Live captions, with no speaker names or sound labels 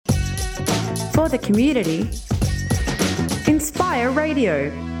for the community. Inspire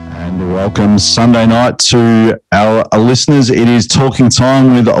Radio. And welcome Sunday night to our listeners. It is Talking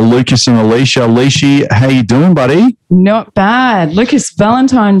Time with Lucas and Alicia. Alicia, how you doing, buddy? Not bad. Lucas,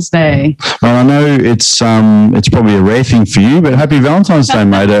 Valentine's Day. Well, I know it's probably a rare thing for you, but happy Valentine's Day,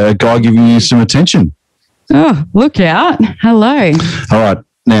 mate. A guy giving you some attention. Oh, look out. Hello. All right.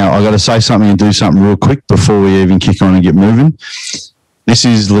 Now, I got to say something and do something real quick before we even kick on and get moving. This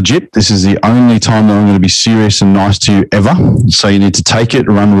is legit. This is the only time that I'm going to be serious and nice to you ever. So you need to take it,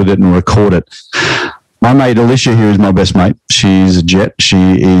 run with it, and record it. My mate Alicia here is my best mate. She's a jet.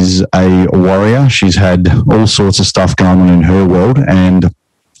 She is a warrior. She's had all sorts of stuff going on in her world. And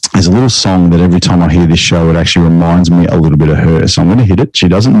there's a little song that every time I hear this show, it actually reminds me a little bit of her. So I'm going to hit it. She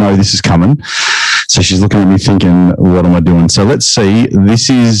doesn't know this is coming. So she's looking at me thinking, what am I doing? So let's see. This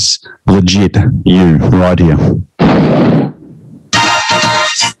is legit you right here.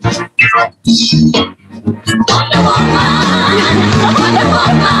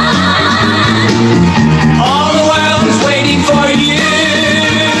 All the world is waiting for you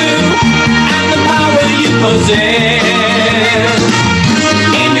and the power you possess.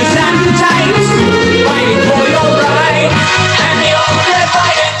 In your satin tights, fighting for your right, and the ultimate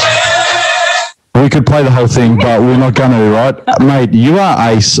fighting. We could play the whole thing, but we're not going to, right? Mate, you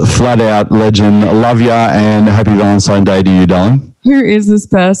are ace, flat out legend. Love ya and happy Valentine's Day to you, darling. Who is this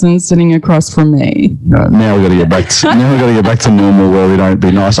person sitting across from me? Now we've got to get back to normal where we don't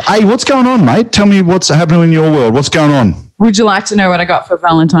be nice. Hey, what's going on, mate? Tell me what's happening in your world. What's going on? Would you like to know what I got for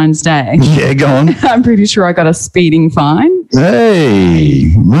Valentine's Day? Yeah, go on. I'm pretty sure I got a speeding fine.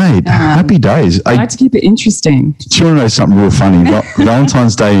 Hey, mate, happy days. I like to keep it interesting. Do you want to know something real funny?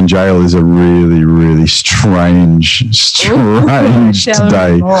 Valentine's Day in jail is a really, really strange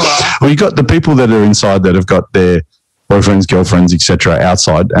day. Well, you got the people that are inside that have got their boyfriends, girlfriends, etc.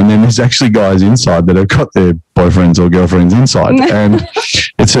 outside, and then there's actually guys inside that have got their boyfriends or girlfriends inside, and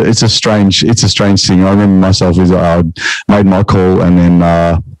it's a strange thing. I remember myself as I made my call and then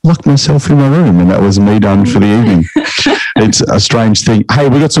locked myself in my room, and that was me done for the evening. It's a strange thing. Hey,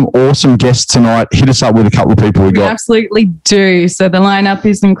 we got some awesome guests tonight. Hit us up with a couple of people we got. We absolutely do. So the lineup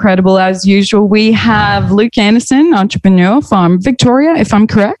is incredible as usual. We have Luke Anderson, entrepreneur from Victoria, if I'm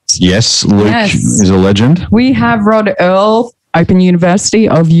correct. Yes, Luke is a legend. We have Rod Earl, Open University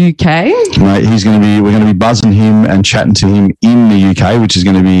of UK. Mate, we're going to be buzzing him and chatting to him in the UK, which is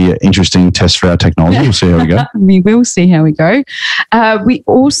going to be an interesting test for our technology. We'll see how we go. We will see how we go. We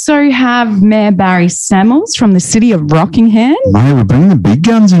also have Mayor Barry Samuels from the city of Rockingham. Mate, we're bringing the big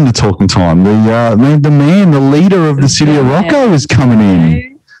guns into Talking Time. The leader of the city of Rocco is coming in.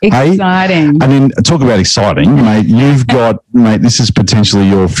 Exciting. Hey? And then talk about exciting, mate. This is potentially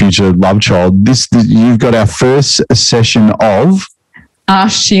your future love child. You've got our first session of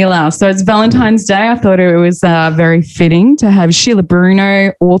Ask Sheila. So it's Valentine's Day. I thought it was very fitting to have Sheila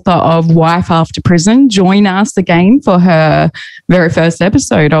Bruno, author of Wife After Prison, join us again for her very first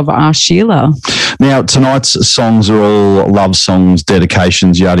episode of Ask Sheila. Now, tonight's songs are all love songs,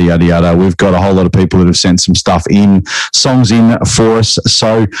 dedications, yada, yada, yada. We've got a whole lot of people that have sent some songs in for us.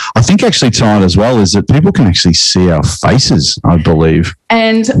 So I think actually tonight as well is that people can actually see our faces, I believe.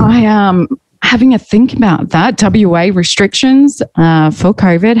 And I having a think about that, WA restrictions for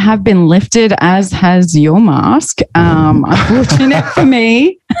COVID have been lifted, as has your mask. Unfortunate for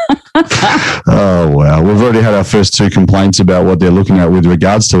me. Oh, wow. We've already had our first two complaints about what they're looking at with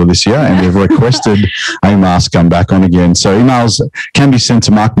regards to this year, and they've requested a mask come back on again. So emails can be sent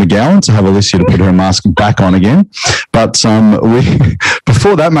to Mark McGowan to have Alicia to put her mask back on again. But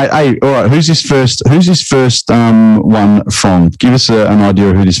before that, mate, hey, all right, who's this first one from? Give us an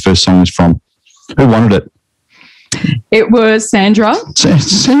idea of who this first song is from. Who wanted it? It was Sandra.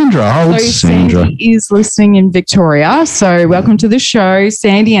 Sandra. Oh, it's Sandra. Sandy is listening in Victoria. So welcome to the show,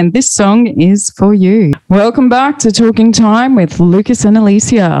 Sandy, and this song is for you. Welcome back to Talking Time with Lucas and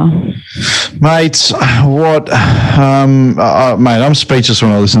Alicia. Mate, what? Mate, I'm speechless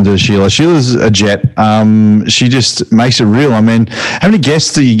when I listen to Sheila. Sheila's a jet. She just makes it real. I mean, how many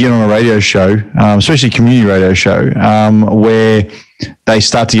guests do you get on a radio show, especially a community radio show, where they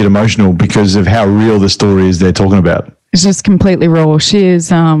start to get emotional because of how real the story is they're talking about? It's just completely raw. She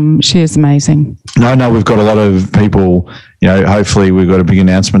is amazing. No, we've got a lot of people, hopefully we've got a big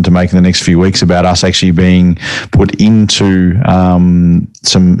announcement to make in the next few weeks about us actually being put into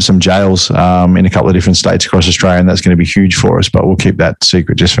some jails in a couple of different states across Australia, and that's going to be huge for us, but we'll keep that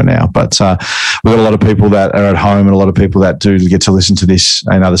secret just for now. But we've got a lot of people that are at home and a lot of people that do get to listen to this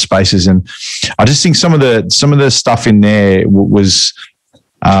in other spaces, and I just think some of the stuff in there was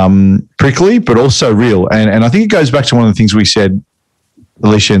prickly, but also real. And I think it goes back to one of the things we said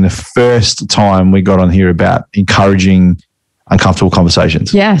Alicia, in the first time we got on here about encouraging uncomfortable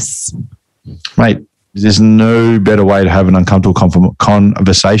conversations. Yes. Mate, there's no better way to have an uncomfortable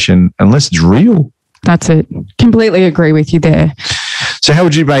conversation unless it's real. That's it. Completely agree with you there. So how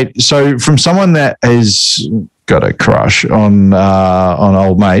would you, mate? So from someone that has got a crush on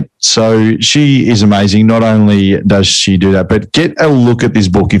old mate, so she is amazing. Not only does she do that, but get a look at this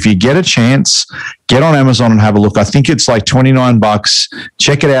book. If you get a chance, get on Amazon and have a look. I think it's like $29.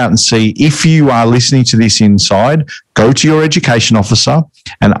 Check it out and see. If you are listening to this inside, go to your education officer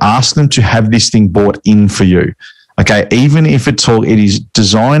and ask them to have this thing bought in for you. Okay, even if it is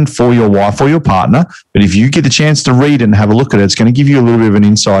designed for your wife or your partner, but if you get the chance to read it and have a look at it, it's going to give you a little bit of an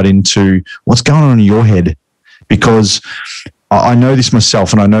insight into what's going on in your head. Because I know this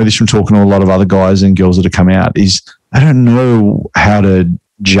myself, and I know this from talking to a lot of other guys and girls that have come out, is they don't know how to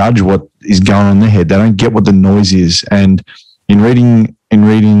judge what is going on in their head. They don't get what the noise is. And in reading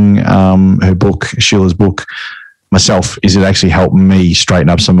her book, Sheila's book, myself, is it actually helped me straighten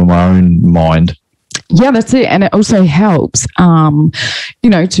up some of my own mind. Yeah, that's it. And it also helps, to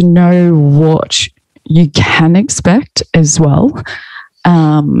know what you can expect as well.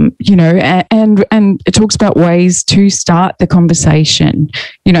 And it talks about ways to start the conversation,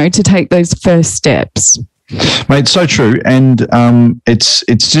 to take those first steps. Mate, so true. And it's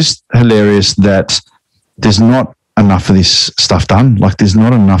just hilarious that there's not enough of this stuff done. Like, there's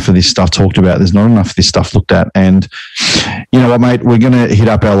not enough of this stuff talked about. There's not enough of this stuff looked at. And you know what, mate? We're going to hit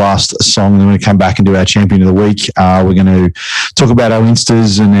up our last song, and then we're going to come back and do our champion of the week. We're going to talk about our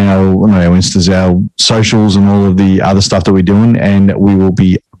Instas and our socials and all of the other stuff that we're doing. And we will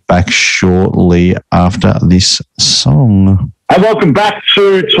be back shortly after this song. And welcome back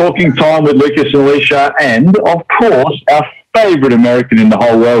to Talking Time with Lucas and Alicia, and of course, our favourite American in the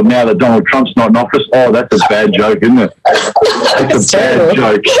whole world now that Donald Trump's not in office. Oh, that's a bad joke, isn't it? That's a bad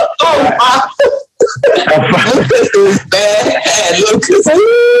joke.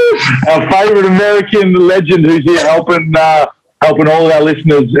 Our favourite American legend who's here helping all of our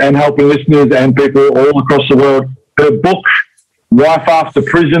listeners and helping listeners and people all across the world. Her book, Wife After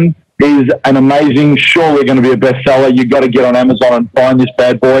Prison, is an amazing, surely going to be a bestseller. You've got to get on Amazon and find this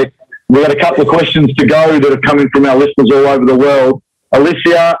bad boy. We've got a couple of questions to go that have come in from our listeners all over the world.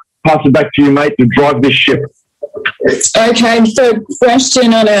 Alicia, pass it back to you, mate, to drive this ship. Okay, third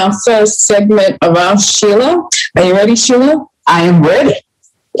question on our first segment of Ask Sheila. Are you ready, Sheila? I am ready.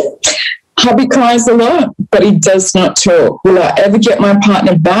 Hubby cries a lot, but he does not talk. Will I ever get my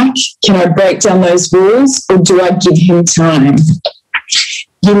partner back? Can I break down those rules, or do I give him time?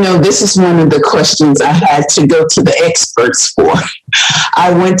 You know, this is one of the questions I had to go to the experts for.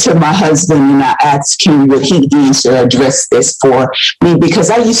 I went to my husband and I asked him would he address this for me,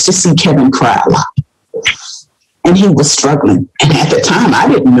 because I used to see Kevin cry a lot. And he was struggling. And at the time, I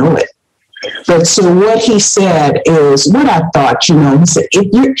didn't know it. But so what he said is what I thought, he said,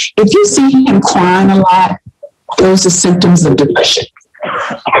 if you see him crying a lot, those are symptoms of depression.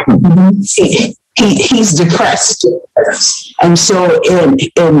 Mm-hmm. He's depressed. And so in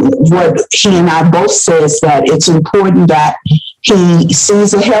what he and I both say is that it's important that he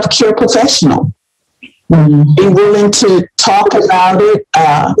sees a healthcare professional. Mm-hmm. Be willing to talk about it.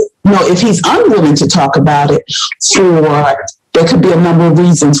 If he's unwilling to talk about it, there could be a number of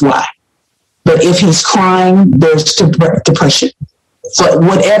reasons why. But if he's crying, there's depression. For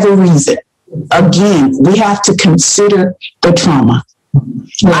whatever reason, again, we have to consider the trauma.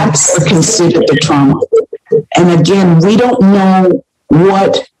 Yes. I consider the trauma. And again, we don't know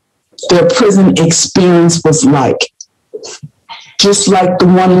what their prison experience was like. Just like the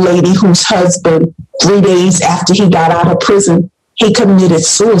one lady whose husband, 3 days after he got out of prison, he committed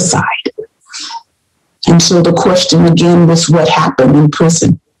suicide. And so the question again was what happened in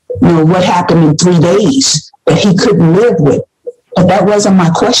prison? What happened in 3 days that he couldn't live with? But that wasn't my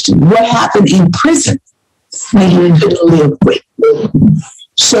question. What happened in prison that he couldn't live with?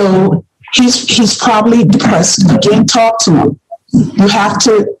 So he's probably depressed. Again, talk to him. You have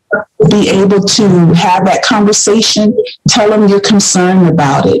to be able to have that conversation. Tell him you're concerned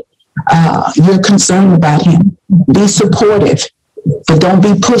about it. You're concerned about him. Be supportive, but don't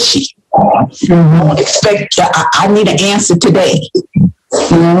be pushy. Don't expect, I need an answer today.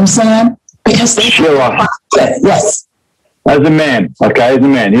 You know what I'm saying? Because they yes. As a man,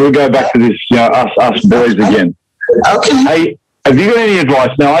 here we go back to this, us boys again. Okay. Hey, have you got any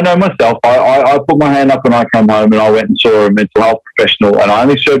advice? Now, I know myself, I put my hand up when I come home and I went and saw a mental health professional, and I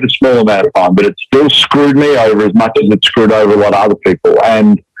only served a small amount of time, but it still screwed me over as much as it screwed over a lot of other people.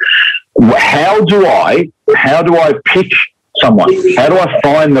 And how do I pick someone? How do I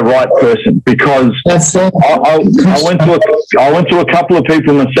find the right person? Because That's it. I went to a couple of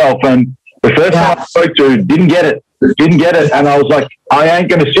people myself, and the first time I spoke to didn't get it, and I was like, I ain't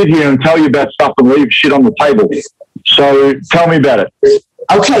going to sit here and tell you about stuff and leave shit on the table. So tell me about it.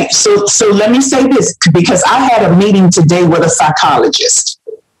 Okay, so let me say this, because I had a meeting today with a psychologist,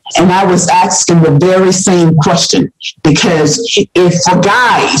 and I was asking the very same question. Because if for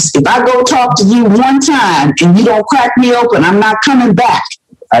guys, if I go talk to you one time and you don't crack me open, I'm not coming back,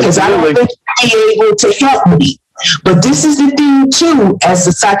 because I don't think you'll be able to help me. But this is the thing too, as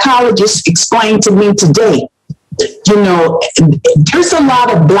the psychologist explained to me today. You know, there's a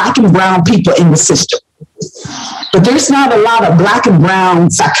lot of black and brown people in the system, but there's not a lot of black and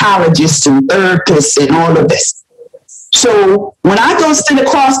brown psychologists and therapists and all of this. So when I go sit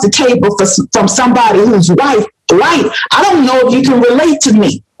across the table from somebody who's white, I don't know if you can relate to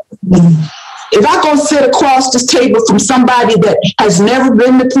me. If I go sit across this table from somebody that has never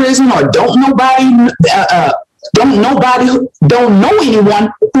been to prison or don't know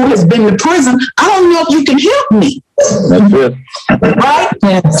anyone who has been to prison, I don't know if you can help me. That's it. Right?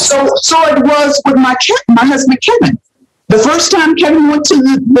 So it was with my husband, Kevin. The first time Kevin went to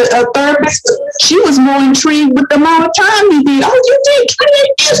the therapist, she was more intrigued with the amount of time he did. Oh, you did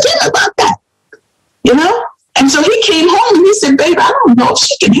 28 years, tell me about that. You know? And so he came home and he said, babe, I don't know if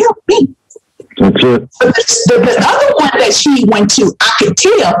she can help me. That's it. But the other one that she went to, I could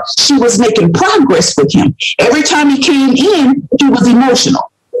tell she was making progress with him. Every time he came in, he was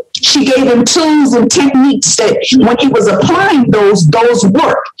emotional. She gave him tools and techniques that when he was applying those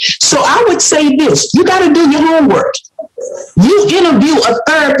work. So I would say this, you got to do your homework. You interview a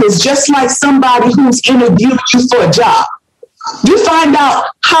therapist just like somebody who's interviewed you for a job. You find out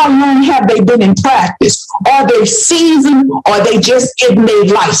how long have they been in practice. Are they seasoned or are they just getting their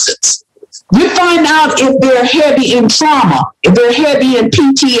license? You find out if they're heavy in trauma, if they're heavy in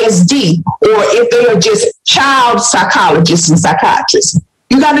PTSD, or if they are just child psychologists and psychiatrists.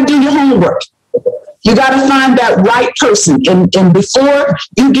 You got to do your homework. You got to find that right person. And before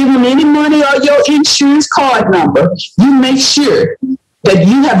you give them any money or your insurance card number, you make sure that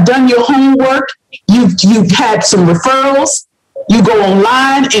you have done your homework. You've had some referrals. You go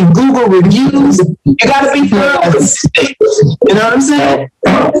online and Google reviews. You got to be thorough. You know what I'm saying?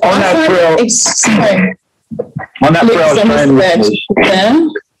 On that for our Australian listeners,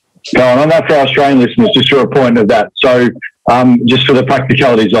 on that for our Australian listeners, just to a point of that. So, just for the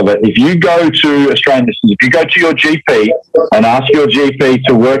practicalities of it, if you go to Australian listeners, if you go to your GP and ask your GP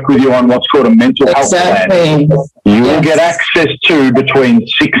to work with you on what's called a mental health plan, you will get access to between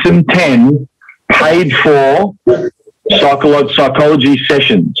 6 and 10 paid for psychology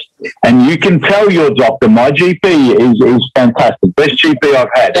sessions. And you can tell your doctor, my GP is fantastic, best GP I've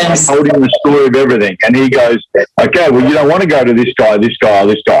had. Yes. I told him the story of everything. And he goes, okay, well, you don't want to go to this guy, or this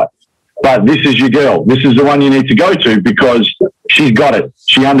guy. But this is your girl. This is the one you need to go to because she's got it.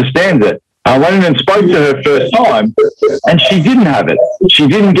 She understands it. I went in and spoke to her first time, and she didn't have it. She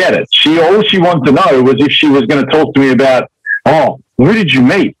didn't get it. All she wanted to know was if she was going to talk to me about, oh, who did you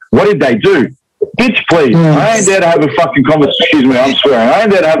meet? What did they do? Bitch, please. I ain't there to have a fucking conversation. Excuse me, I'm swearing. I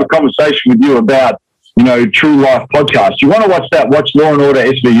ain't there to have a conversation with you about, True Life podcast. You want to watch that? Watch Law and Order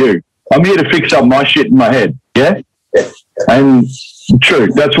SVU. I'm here to fix up my shit in my head. Yeah? And true,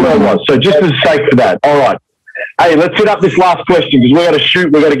 that's where I was. So just as sake for that. All right. Hey, let's hit up this last question because we got to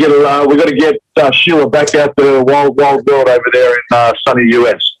shoot. We got to get Sheila back out to the wild world over there in sunny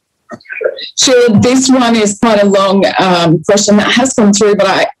US. Sure, this one is quite a long question that has come through, but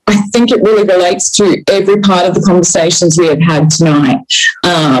I think it really relates to every part of the conversations we have had tonight.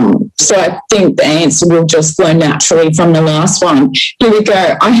 So I think the answer will just flow naturally from the last one. Here we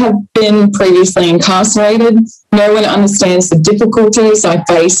go. I have been previously incarcerated. No one understands the difficulties I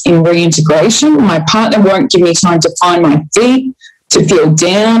face in reintegration. My partner won't give me time to find my feet, to feel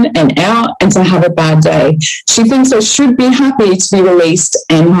down and out, and to have a bad day. She thinks I should be happy to be released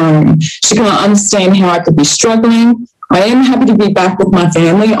and home. She can't understand how I could be struggling. I am happy to be back with my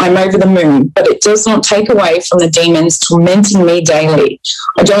family. I'm over the moon, but it does not take away from the demons tormenting me daily.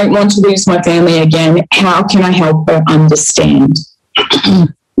 I don't want to lose my family again. How can I help her understand? I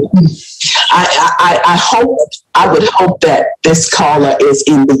would hope that this caller is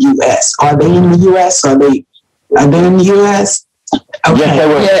in the U.S. Are they in the U.S.? Are they in the U.S.? Okay.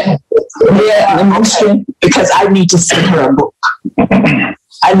 Yes, yeah. Okay. Because I need to send her a book.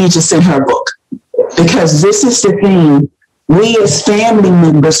 Because this is the thing. We as family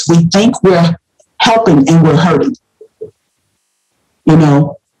members, we think we're helping and we're hurting.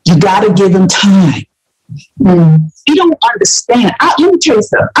 You got to give them time. You don't understand. Let me tell you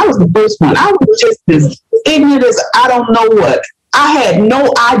something. I was the first one. I was just as ignorant as I don't know what. I had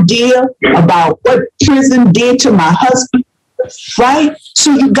no idea about what prison did to my husband, right?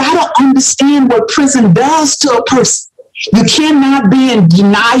 So you got to understand what prison does to a person. You cannot be in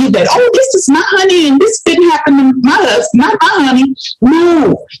denial that, oh, this is my honey and this didn't happen to my husband, not my honey.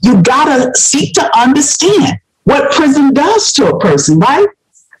 No, you got to seek to understand what prison does to a person, right?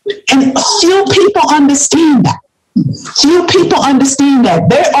 And few people understand that. Few people understand that.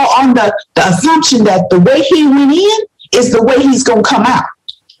 They are on the assumption that the way he went in is the way he's going to come out.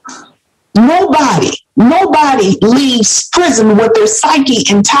 Nobody leaves prison with their psyche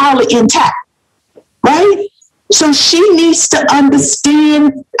entirely intact, right? So she needs to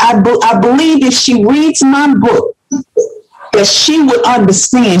understand. I believe if she reads my book, that she would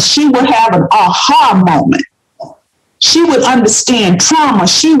understand. She would have an aha moment. She would understand trauma.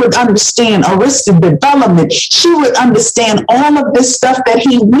 She would understand arrested development. She would understand all of this stuff that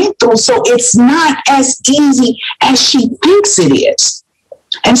he went through. So it's not as easy as she thinks it is.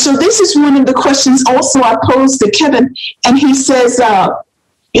 And so this is one of the questions also I posed to Kevin. And he says,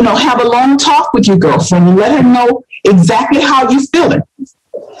 have a long talk with your girlfriend and let her know exactly how you're feeling.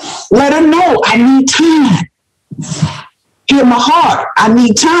 Let her know I need time. Hear my heart. I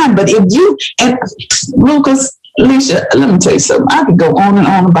need time. But if you, and Lucas, Alicia, let me tell you something. I could go on and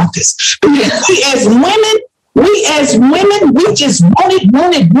on about this. But we as women, we just want it.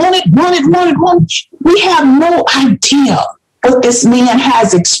 We have no idea what this man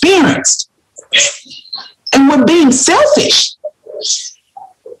has experienced. And we're being selfish.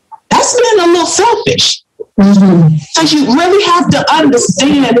 That's being a little selfish. Mm-hmm. So you really have to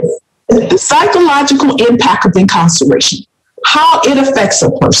understand the psychological impact of incarceration, how it affects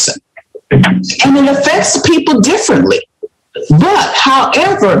a person. And it affects people differently. But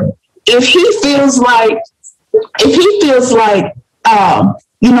however, if he feels like he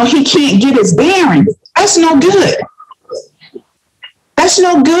can't get his bearing, that's no good. That's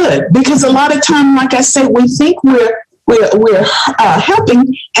no good, because a lot of time, like I said, we think we're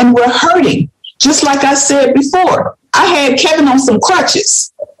helping and we're hurting. Just like I said before, I had Kevin on some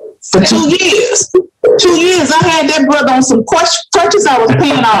crutches for 2 years. 2 years, I had that brother on some crutches. I was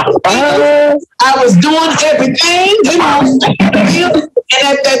paying off. I was doing everything, And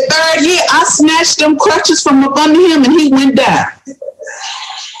at that 3rd year, I snatched them crutches from up under him, and he went down.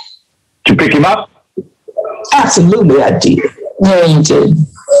 Did you pick him up? Absolutely, I did. Yeah, you did.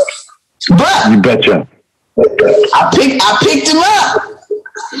 But you betcha. I picked him up,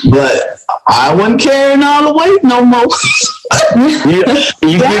 but I wasn't carrying all the weight no more.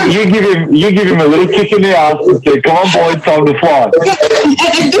 you give him a little kick in the ass and say, "Come on, boy, it's time to fly."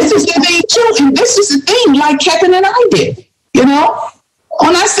 And this is the thing too. And this is the thing, like Kevin and I did. When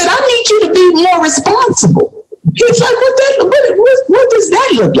I said, "I need you to be more responsible," he's like, "What does that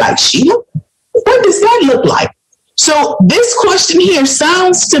look like, Sheila? What does that look like?" So this question here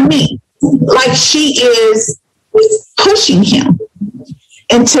sounds to me like she is pushing him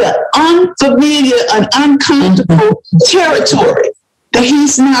into unfamiliar and uncomfortable territory that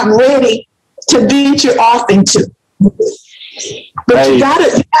he's not ready to venture off into. But hey,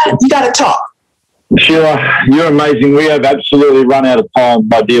 you gotta talk. Sheila, you're amazing. We have absolutely run out of time,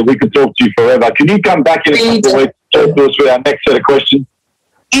 my dear. We could talk to you forever. Can you come back in a couple of weeks and talk to us with our next set of questions?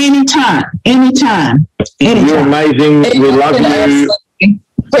 Anytime. You're amazing. We love you.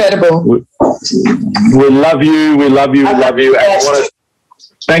 Incredible. We love you. And I want to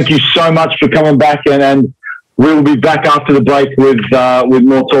thank you so much for coming back, and we will be back after the break with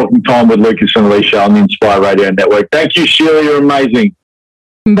more talking time with Lucas and Alicia on the Inspire Radio Network. Thank you, Sheila. You're amazing.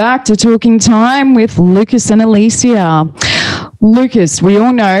 Back to Talking Time with Lucas and Alicia. Lucas, we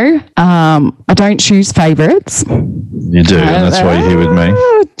all know I don't choose favourites. You do, and that's why you're here with me.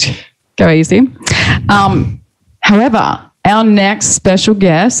 Go easy. However, our next special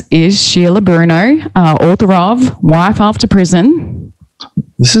guest is Sheila Bruno, author of Wife After Prison.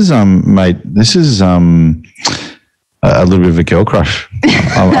 This is, mate, a little bit of a girl crush.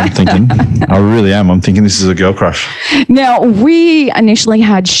 I'm thinking. I really am. I'm thinking this is a girl crush. Now, we initially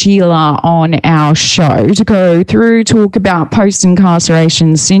had Sheila on our show to go through, talk about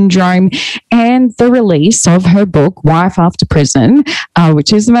post-incarceration syndrome and the release of her book, Wife After Prison,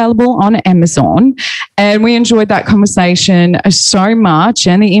 which is available on Amazon. And we enjoyed that conversation so much,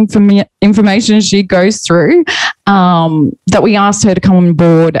 and the information she goes through, that we asked her to come on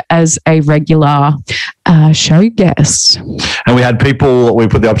board as a regular show guest. And we had people, we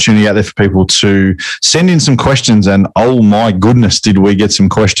put the opportunity out there for people to send in some questions, and oh my goodness, did we get some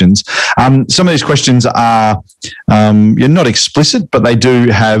questions. Some of these questions are not explicit, but they do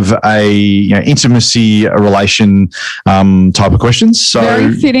have a intimacy relation type of questions. So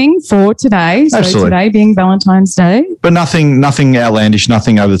Very fitting for today. So Absolutely. today being Valentine's Day. but nothing outlandish,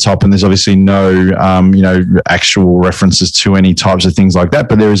 nothing over the top, and there's obviously no actual references to any types of things like that,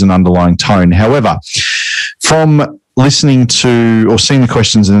 but there is an underlying tone. However, from listening to or seeing the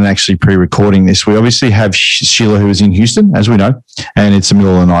questions and then actually pre-recording this, we obviously have Sheila, who is in Houston, as we know, and it's the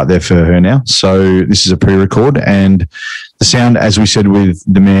middle of the night there for her now. So this is a pre-record, and the sound, as we said with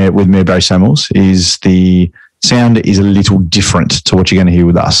Mayor Barry Samuels, is the sound is a little different to what you're going to hear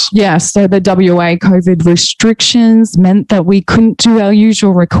with us. Yeah, so the WA COVID restrictions meant that we couldn't do our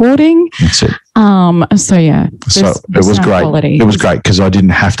usual recording. That's it. So yeah, So it was great. quality. It was great because I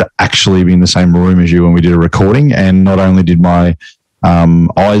didn't have to actually be in the same room as you when we did a recording, and not only did my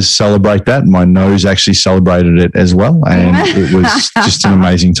eyes celebrate that, my nose actually celebrated it as well, and it was just an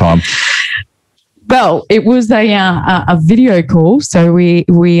amazing time. Well, it was a video call, so we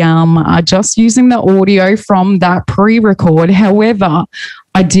are just using the audio from that pre-record. However,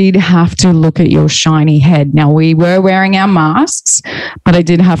 I did have to look at your shiny head. Now, we were wearing our masks, but I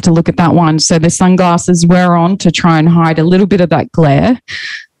did have to look at that one. So the sunglasses were on to try and hide a little bit of that glare.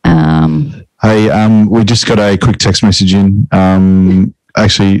 Hey, we just got a quick text message in.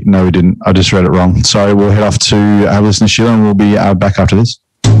 Actually, no, we didn't. I just read it wrong. So we'll head off to have a listen to Sheila, and we'll be back after this.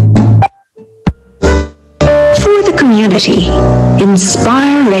 For the community,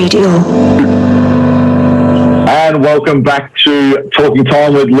 Inspire Radio. And welcome back to Talking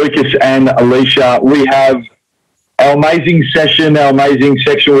Time with Lucas and Alicia. We have our amazing section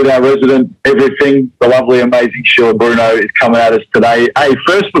with our resident everything, the lovely, amazing Sheila Bruno is coming at us today. Hey,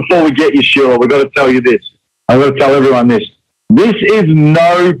 first, before we get you, Sheila, we've got to tell you this. I've got to tell everyone this. This is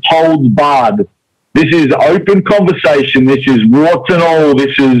no holds barred. This is open conversation. This is warts and all.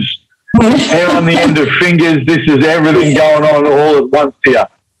 This is hair on the end of fingers. This is everything going on all at once here.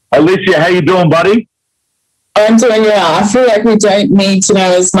 Alicia, how you doing, buddy? I'm doing well. I feel like we don't need to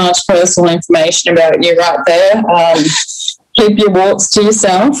know as much personal information about you right there. Keep your warts to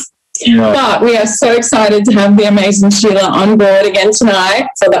yourself. No. But we are so excited to have the amazing Sheila on board again tonight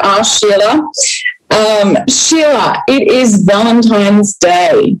for the Ask Sheila. Sheila, it is Valentine's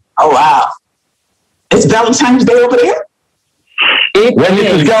Day. Oh, wow. It's Valentine's Day over there? When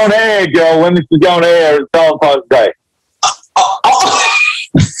this is going to air, girl, when this is going to air, it's Valentine's Day. Oh.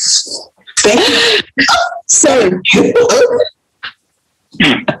 Thank you. So,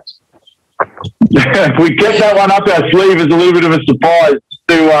 We kept that one up our sleeve as a little bit of a surprise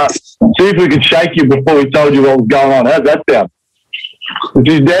to see if we could shake you before we told you what was going on. How's that sound?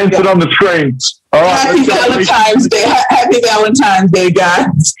 She's dancing on the screen. All right. Happy Valentine's Day. Happy Valentine's Day,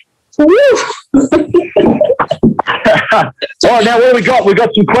 guys. Woo. All right, now what we got? We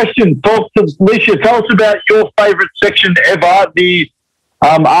got some questions. Alicia, tell us about your favourite section ever, the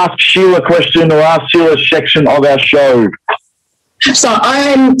Ask Sheila question or Ask Sheila section of our show. So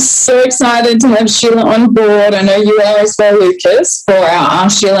I'm so excited to have Sheila on board. I know you are as well, Lucas, for our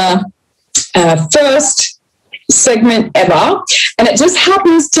Ask Sheila first segment ever. And it just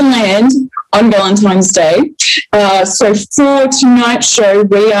happens to land on Valentine's Day. So for tonight's show,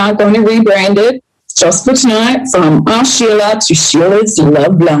 we are going to rebrand it just for tonight from Ask Sheila to Sheila's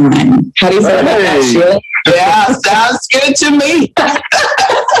Love Line. How do you feel about that, Sheila? Yeah, sounds good to me.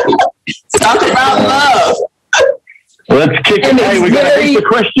 Talk about love. Let's kick it. And Hey, it's we got a heap of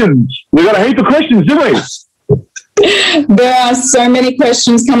questions. We got a heap of questions, didn't we? There are so many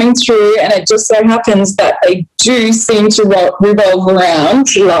questions coming through, and it just so happens that they do seem to revolve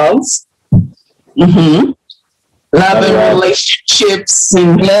around love. Mm-hmm. Love and relationships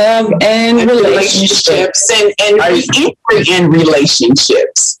and Love and relationships. and re-entry in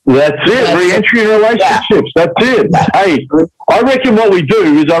relationships. That's it. Re-entry in relationships. That's it. Hey, I reckon what we do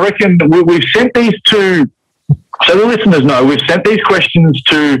is we've sent these to, so the listeners know, we've sent these questions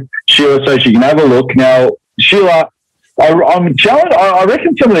to Sheila so she can have a look. Now, Sheila, I'm challenged. I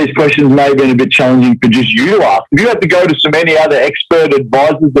reckon some of these questions may have been a bit challenging for just you to ask. If you had to go to so many other expert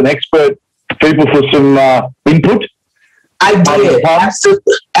advisors and expert people for some input? I did.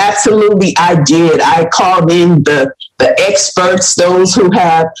 Absolutely, I did. I called in the experts, those who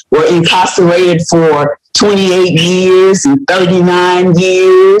were incarcerated for 28 years and 39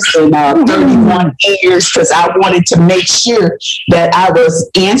 years and 31 years, because I wanted to make sure that I was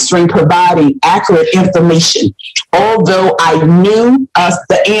providing accurate information. Although I knew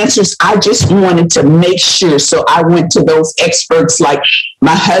the answers, I just wanted to make sure. So I went to those experts like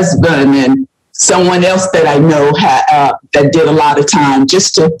my husband and someone else that I know that did a lot of time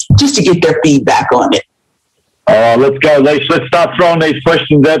just to get their feedback on it. Let's go, Lisa. Let's start throwing these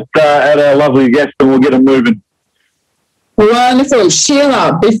questions at our lovely guest, and we'll get them moving. Wonderful.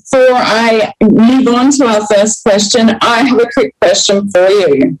 Sheila, before I move on to our first question, I have a quick question for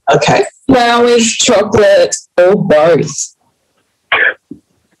you. Okay. Flowers, chocolate, or both?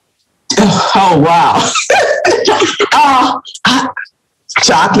 Oh, wow.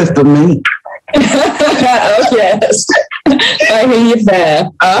 Chocolate for me. Oh, yes. I hear you there.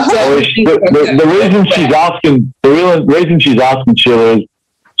 The reason she's asking, the reason she's asking, Sheila, is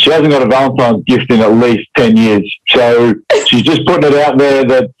she hasn't got a Valentine's gift in at least 10 years. So she's just putting it out there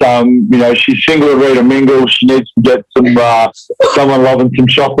that, she's single and ready to mingle. She needs to get someone loving some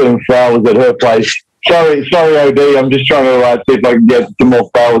chocolate and flowers at her place. Sorry, OD. I'm just trying to see if I can get some more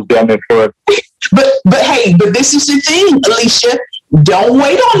flowers down there for her. But hey, this is the thing, Alicia. Don't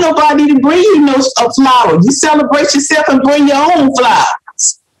wait on nobody to bring you a flower. You celebrate yourself and bring your own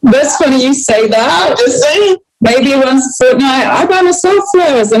flowers. That's funny you say that. Just saying. Maybe once a fortnight, I buy myself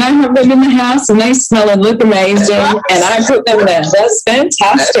flowers and I have them in the house and they smell and look amazing and I put them there. That's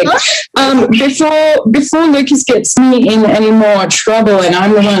fantastic. Before Lucas gets me in any more trouble and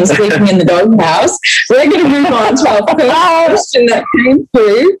I'm the one sleeping in the doghouse, we're going to move on to our first question that came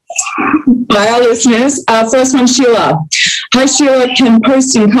through by our listeners. Our first one, Sheila. Hi, Sheila. Can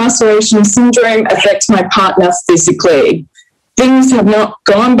post-incarceration syndrome affect my partner physically? Things have not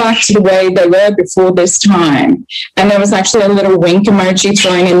gone back to the way they were before this time. And there was actually a little wink emoji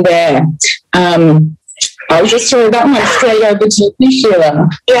thrown in there. I'll just throw that one straight over to you, Sheila.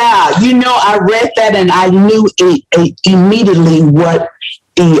 Yeah, I read that and I knew immediately what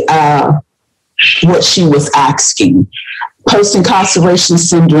she was asking. Post-incarceration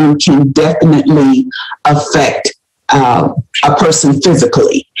syndrome can definitely affect a person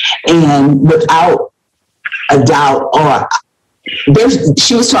physically. And without a doubt,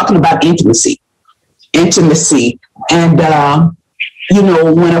 she was talking about intimacy. And,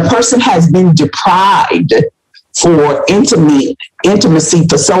 when a person has been deprived for intimacy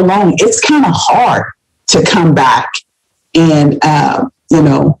for so long, it's kind of hard to come back and,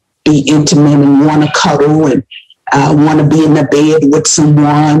 be intimate and want to cuddle and want to be in the bed with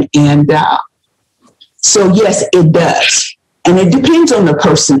someone. And so, yes, it does. And it depends on the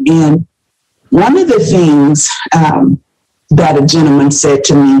person. And one of the things that a gentleman said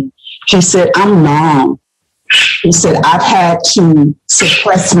to me, he said, I'm numb. He said, I've had to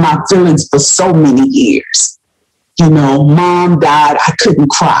suppress my feelings for so many years. Mom died, I couldn't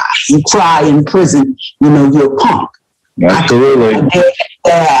cry. You cry in prison, you're a punk. Absolutely.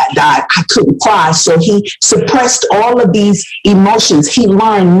 Dad died, I couldn't cry. So he suppressed all of these emotions. He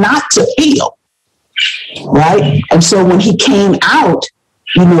learned not to feel, right? And so when he came out,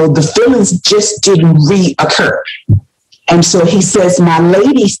 the feelings just didn't reoccur. And so he says, my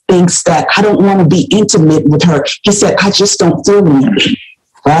lady thinks that I don't want to be intimate with her. He said, I just don't feel anything,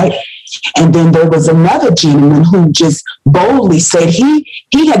 right? And then there was another gentleman who just boldly said he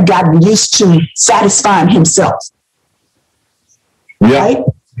had gotten used to satisfying himself. Yeah. Right?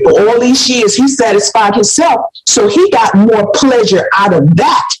 For all these years, he satisfied himself. So he got more pleasure out of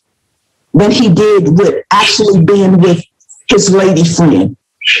that than he did with actually being with his lady friend.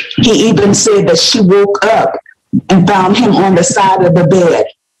 He even said that she woke up and found him on the side of the bed,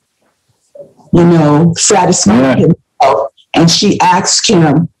 satisfying himself. And she asked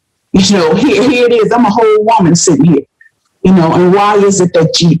him, here it is, I'm a whole woman sitting here, and why is it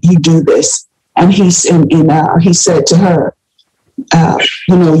that you do this? And he said to her,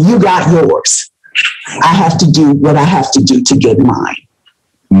 you got yours. I have to do what I have to do to get mine.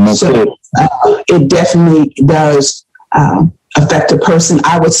 So it definitely does affect a person.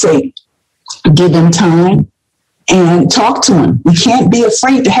 I would say give him time and talk to him. You can't be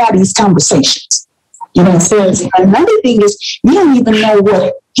afraid to have these conversations. So another thing is you don't even know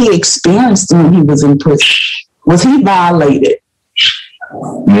what he experienced when he was in prison. Was he violated?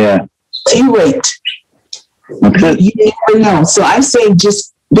 Yeah. Was he raped? You never know. So I say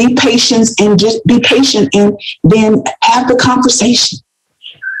just be patient and then have the conversation.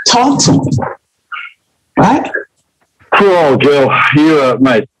 Talk to him. Right? Cool, girl.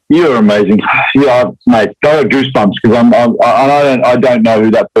 You're amazing. Yeah, mate. I have goosebumps because I don't know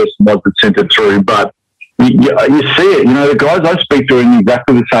who that person was that sent it through, but you see it. The guys I speak to are in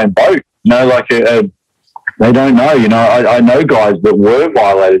exactly the same boat. They don't know. I know guys that were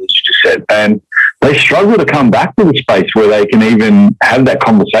violated, as you just said, and they struggle to come back to the space where they can even have that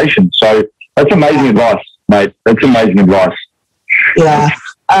conversation. So that's amazing advice, mate. That's amazing advice. Yeah.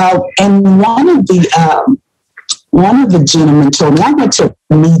 And one of the gentlemen told me, I went to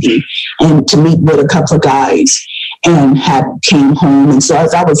a meeting and to meet with a couple of guys and came home. And so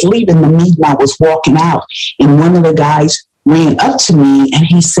as I was leaving the meeting, I was walking out and one of the guys ran up to me and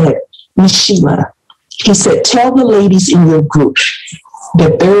he said, Miss Sheila, He said, tell the ladies in your group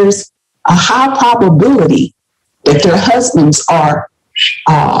that there's a high probability that their husbands are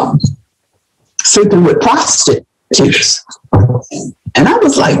sleeping with prostitutes. And I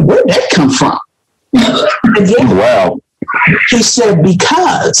was like, where'd that come from? Again, Wow. he said,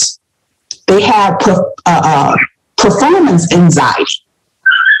 because they have performance anxiety,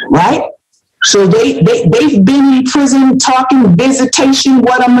 right? So they've been in prison talking visitation,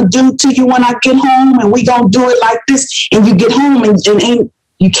 what I'm gonna do to you when I get home, and we gonna do it like this. And you get home and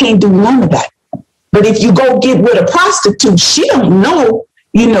you can't do none of that. But if you go get with a prostitute, she don't know,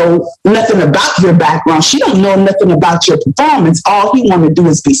 nothing about your background. She don't know nothing about your performance. All he want to do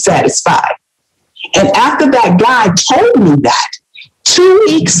is be satisfied. And after that guy told me that, 2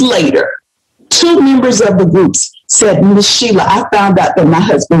 weeks later, 2 members of the groups said, Miss Sheila, I found out that my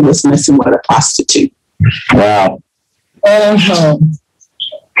husband was messing with a prostitute. Wow. Uh-huh.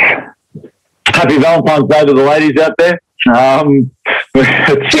 Happy Valentine's Day to the ladies out there.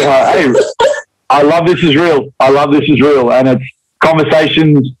 Hey, I love This Is Real. I love This Is Real. And it's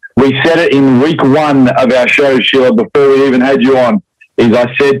conversations. We said it in week 1 of our show, Sheila, before we even had you on, is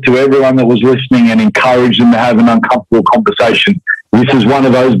I said to everyone that was listening and encouraged them to have an uncomfortable conversation. This is one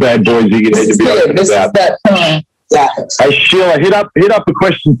of those bad boys that you need to be open This about. is that time. Yeah. Hey, Sheila, hit up a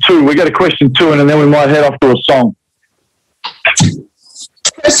question 2. We got a question 2, and then we might head off to a song.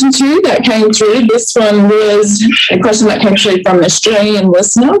 Question 2 that came through. This one was a question that came through from an Australian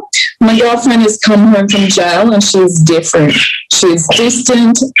listener. My girlfriend has come home from jail and she's different. She's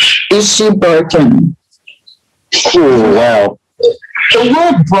distant. Is she broken? Oh, wow. The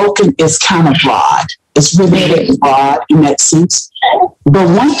word broken is kind of broad. It's really broad in that sense. But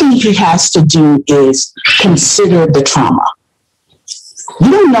one thing he has to do is consider the trauma.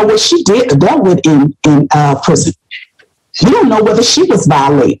 You don't know what she dealt with in prison. You don't know whether she was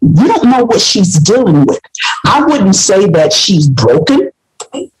violated. You don't know what she's dealing with. I wouldn't say that she's broken,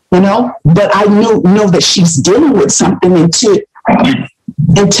 but I know that she's dealing with something. And to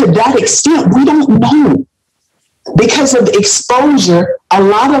that extent, we don't know. Because of exposure, a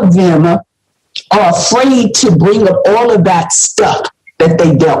lot of them are afraid to bring up all of that stuff that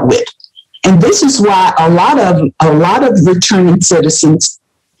they dealt with. And this is why a lot of returning citizens,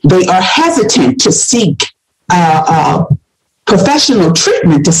 they are hesitant to seek professional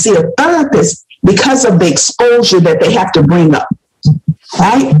treatment, to see a therapist, because of the exposure that they have to bring up,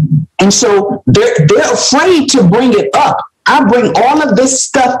 right? And so they're afraid to bring it up. I bring all of this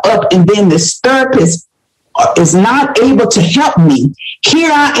stuff up, and then this therapist is not able to help me.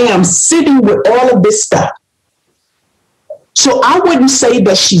 Here I am sitting with all of this stuff. So I wouldn't say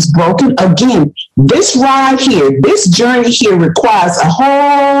that she's broken. Again, this ride here, this journey here requires a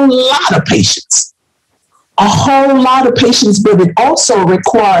whole lot of patience. A whole lot of patience, but it also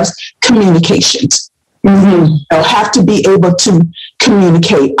requires communications. Mm-hmm. You'll have to be able to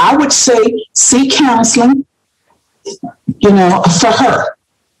communicate. I would say seek counseling, for her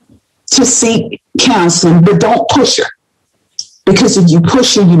to seek counseling, but don't push her. Because if you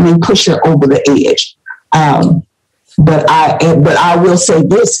push her, you may push her over the edge. But I will say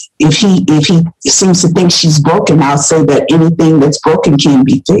this: if he seems to think she's broken, I'll say that anything that's broken can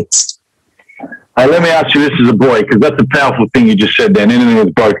be fixed. Hey, let me ask you this as a boy, because that's a powerful thing you just said then. Anything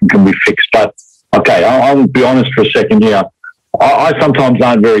that's broken can be fixed. But, okay, I'll be honest for a second here. I sometimes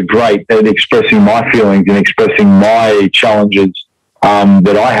aren't very great at expressing my feelings and expressing my challenges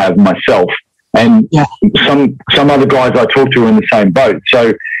that I have myself. And some other guys I talk to are in the same boat.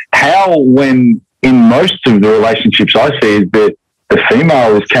 So how, when in most of the relationships I see, is that the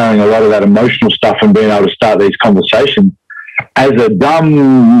female is carrying a lot of that emotional stuff and being able to start these conversations, as a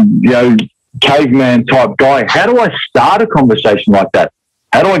dumb, caveman type guy, how do I start a conversation like that?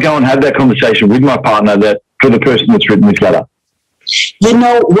 How do I go and have that conversation with my partner that for the person that's written this letter?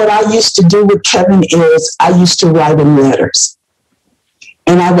 What I used to do with Kevin is I used to write him letters.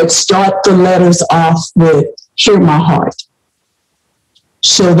 And I would start the letters off with, "Hear my heart,"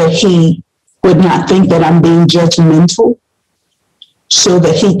 so that he would not think that I'm being judgmental, so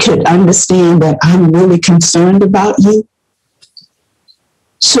that he could understand that I'm really concerned about you.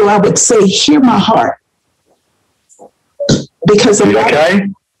 So I would say, "Hear my heart." Because Are you okay?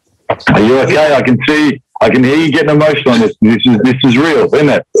 Are you okay? I can hear you getting emotional on this. This is real, isn't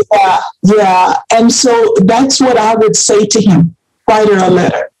it? Yeah. And so that's what I would say to him. Write her a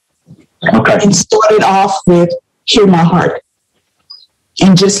letter. Okay. And start it off with, "Hear my heart."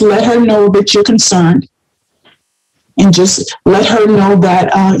 And just let her know that you're concerned. And just let her know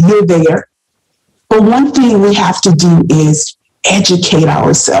that you're there. But one thing we have to do is educate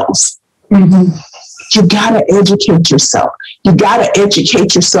ourselves. Mm-hmm. You got to educate yourself. You got to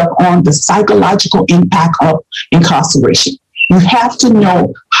educate yourself on the psychological impact of incarceration. You have to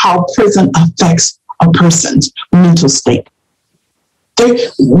know how prison affects a person's mental state.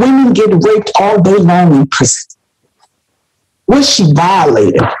 Women get raped all day long in prison. Was she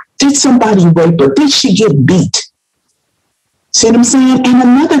violated? Did somebody rape her? Did she get beat? See what I'm saying? And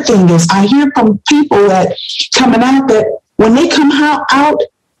another thing is, I hear from people that coming out that when they come out,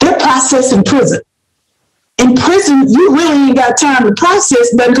 they're processed in prison. In prison, you really ain't got time to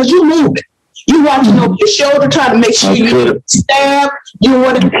process that because you're moving. You watching over your shoulder, trying to make sure you get stabbed. You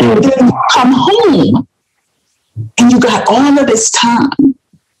want to then come home, and you got all of this time.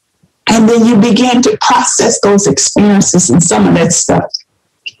 And then you begin to process those experiences, and some of that stuff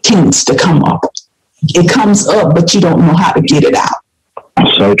tends to come up. It comes up, but you don't know how to get it out.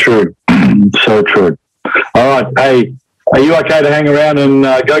 So true. So true. All right. Hey, are you okay to hang around and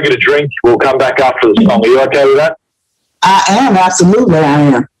go get a drink? We'll come back after the song. Are you okay with that? I am. Absolutely, I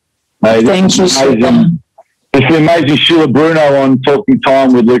am. Hey, Thank you. It's the amazing Sheila Bruno on Talking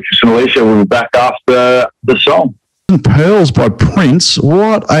Time with Lucas and Alicia. We'll be back after the song. Pearls by Prince.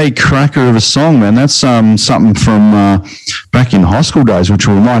 What a cracker of a song, man. That's something from back in high school days, which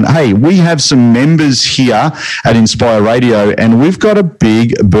will remind, hey, we have some members here at Inspire Radio, and we've got a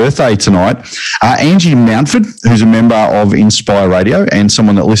big birthday tonight. Angie Mountford, who's a member of Inspire Radio and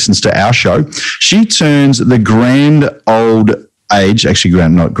someone that listens to our show, she turns the grand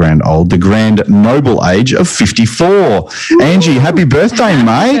noble age of 54. Angie, happy birthday,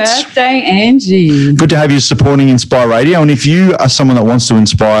 mate. Birthday, Angie. Good to have you supporting Inspire Radio. And if you are someone that wants to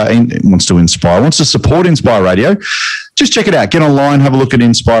support Inspire Radio, just check it out. Get online, have a look at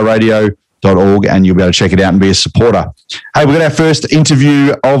inspireradio.org, and you'll be able to check it out and be a supporter. Hey, we've got our first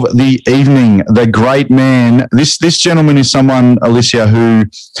interview of the evening. The great man. This gentleman is someone, Alicia, who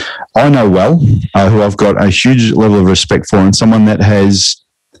I know well, who I've got a huge level of respect for, and someone that has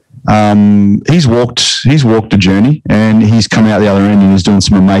he's walked a journey, and he's come out the other end and is doing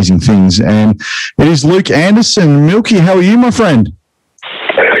some amazing things. And it is Luke Anderson. Milky, how are you, my friend?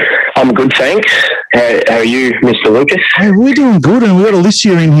 I'm good, thanks. How are you, Mr. Lucas? Hey, we're doing good, and we've got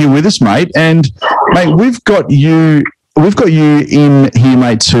Alicia in here with us, mate. And mate, we've got you in here,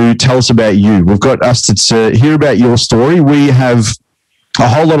 mate, to tell us about you. We've got us to hear about your story. We have a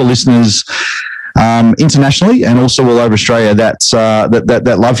whole lot of listeners internationally and also all over Australia that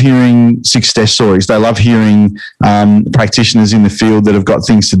love hearing success stories. They love hearing practitioners in the field that have got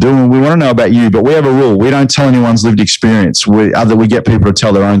things to do, and we want to know about you. But we have a rule: we don't tell anyone's lived experience. We get people to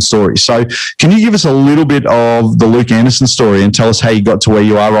tell their own stories. So, can you give us a little bit of the Luke Anderson story and tell us how you got to where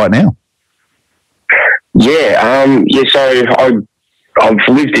you are right now? So I've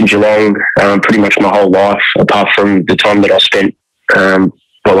lived in Geelong pretty much my whole life, apart from the time that I spent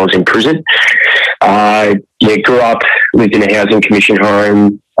while I was in prison. Grew up, lived in a housing commission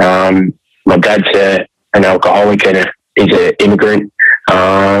home. My dad's an alcoholic and he's an immigrant.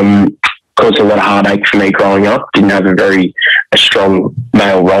 Caused a lot of heartache for me growing up. Didn't have a strong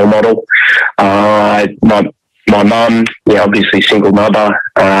male role model. My mum, obviously single mother.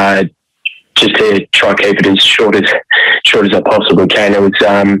 Just to try to keep it as short as I possibly can. It was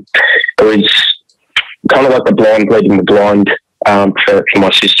kind of like the blind leading the blind for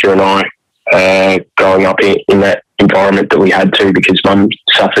my sister and I, growing up in that environment that we had to, because mum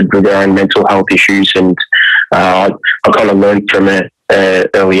suffered with her own mental health issues, and I kind of learned from an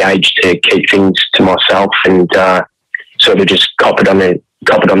early age to keep things to myself and sort of just cop it on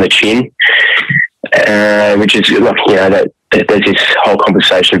the chin, which is like, there's this whole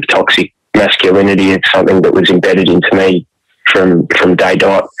conversation of toxic masculinity. It's something that was embedded into me from day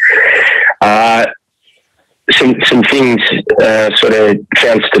dot. Some things sort of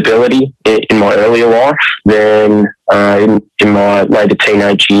found stability in my earlier life. Then in my later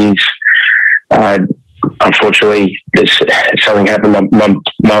teenage years, unfortunately, something happened. My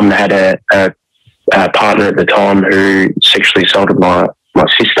mum had a partner at the time who sexually assaulted my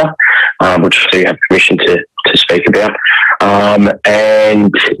sister, which I do have permission to speak about.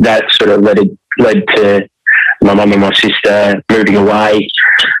 And that sort of led to my mum and my sister moving away,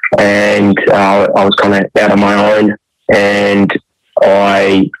 and I was kind of out on my own, and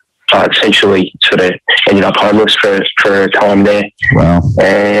I essentially sort of ended up homeless for a time there. Wow.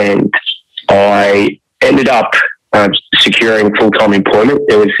 And I ended up securing full-time employment.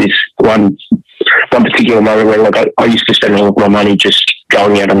 There was this one particular moment where I used to spend all of my money just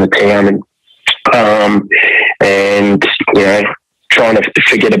going out on the town and trying to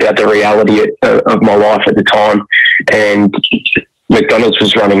forget about the reality of my life at the time. And McDonald's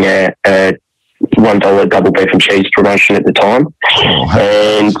was running a $1 double beef and cheese promotion at the time.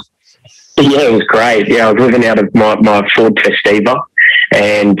 And Yeah, it was great. Yeah, I was living out of my Ford Festiva,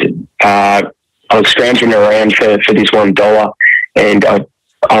 and I was scrounging around for this $1, and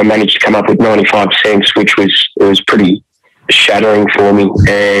I managed to come up with 95 cents, which was pretty shattering for me,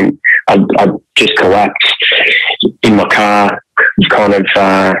 and I just collapsed in my car, kind of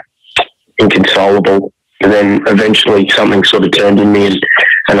inconsolable. And then eventually something sort of turned in me,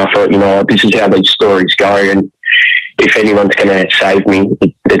 and I thought, you know, this is how these stories go, and if anyone's going to save me,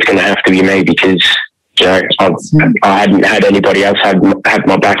 it's going to have to be me, because, you know, I hadn't had anybody else have my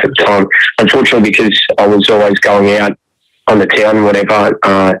back at the time. Unfortunately, because I was always going out on the town and whatever,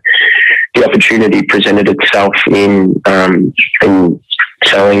 the opportunity presented itself in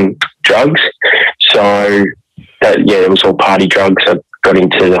selling drugs. So, it was all party drugs. I got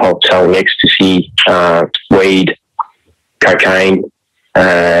into the whole selling ecstasy, weed, cocaine,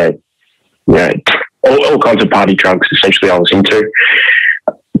 all kinds of party drugs, essentially, I was into.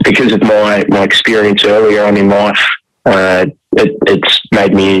 Because of my experience earlier on in life, it's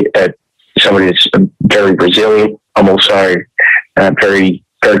made me someone who's very resilient. I'm also very,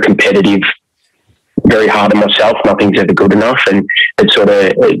 very competitive, very hard on myself. Nothing's ever good enough. And it sort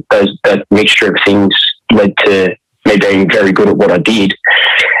of, that mixture of things led to me being very good at what I did,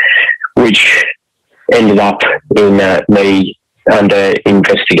 which ended up in me under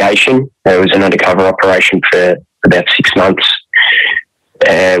investigation. It was an undercover operation for about 6 months,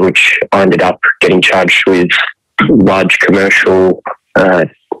 which I ended up getting charged with large commercial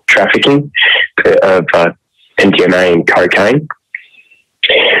trafficking of MDMA and cocaine.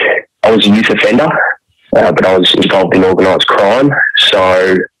 I was a youth offender, but I was involved in organised crime,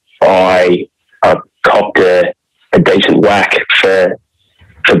 so I copped a decent whack for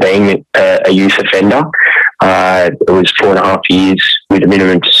being a youth offender. It was 4.5 years with a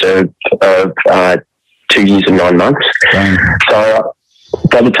minimum to serve of 2 years and 9 months. So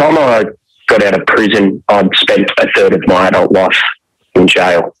by the time I got out of prison, I'd spent a third of my adult life in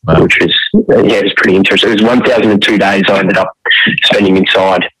jail, which was, it was pretty interesting. It was 1,002 days I ended up spending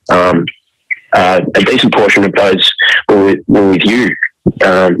inside. A decent portion of those were with you,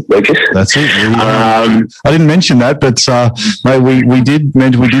 Lucas. That's it. I didn't mention that, but mate, we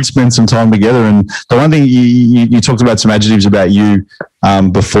did spend some time together. And the one thing you talked about some adjectives about you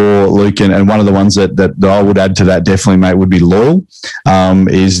before, Luke, and one of the ones that I would add to that definitely, mate, would be loyal.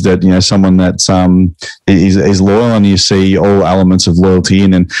 Is that, you know, someone that's is loyal, and you see all elements of loyalty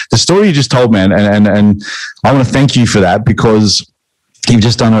in. And the story you just told, man, and I want to thank you for that, because you've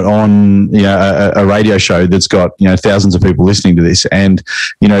just done it on, you know, a radio show that's got, you know, thousands of people listening to this, and,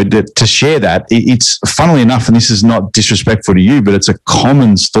 you know, to share that, it's funnily enough, and this is not disrespectful to you, but it's a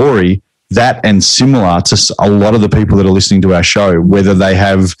common story, that and similar to a lot of the people that are listening to our show, whether they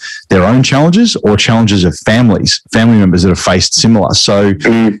have their own challenges or challenges of family members that have faced similar. So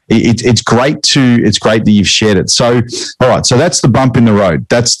it's great that you've shared it. So, all right. So that's the bump in the road.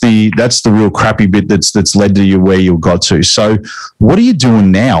 That's the real crappy bit that's led to you where you got to. So what are you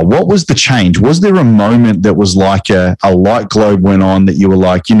doing now? What was the change? Was there a moment that was like a light globe went on that you were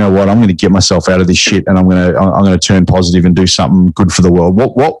like, you know what, I'm going to get myself out of this shit, and I'm going to turn positive and do something good for the world?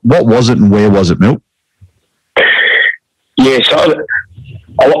 What was it? And where was it, Milt? Yeah, so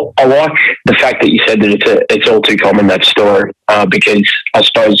I like the fact that you said that it's all too common, that story, because I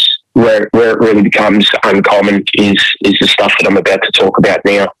suppose where it really becomes uncommon is the stuff that I'm about to talk about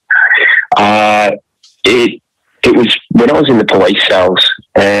now. It was when I was in the police cells.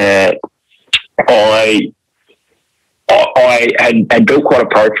 I had built quite a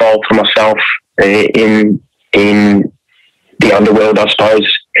profile for myself in the underworld, I suppose,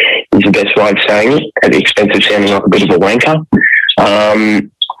 is the best way of saying it, at the expense of sounding like a bit of a wanker.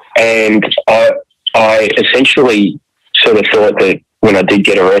 And I essentially sort of thought that when I did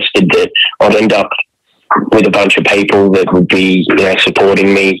get arrested, that I'd end up with a bunch of people that would be, you know,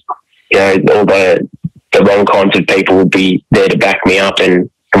 supporting me. You know, all the wrong kinds of people would be there to back me up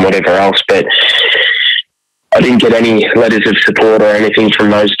and whatever else. But I didn't get any letters of support or anything from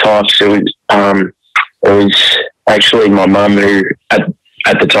those types. It was actually my mum who,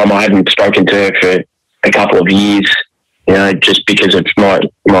 at the time, I hadn't spoken to her for a couple of years, you know, just because of my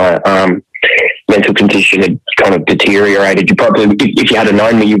mental condition had kind of deteriorated. You probably, if you had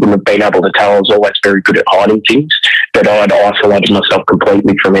known me, you wouldn't have been able to tell. I was always very good at hiding things, but I'd isolated myself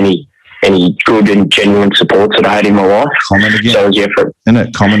completely from any good and genuine supports that I had in my life. Common again. So, yeah, isn't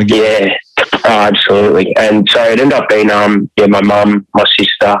it common again? Yeah, absolutely. And so it ended up being, my mum, my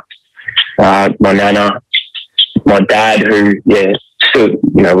sister, my nana, my dad, who, still,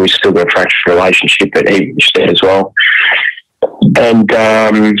 you know, we've still got a fractured relationship, but he was dead as well. And,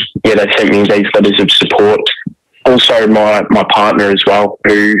 they sent me these letters of support. Also, my partner as well,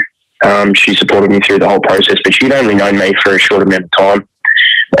 who She supported me through the whole process, but she'd only known me for a short amount of time.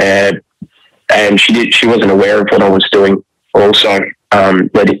 And she wasn't aware of what I was doing also,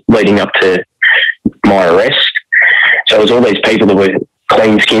 leading up to my arrest. So it was all these people that were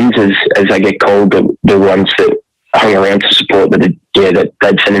clean skins, as they get called, the ones that hung around to support that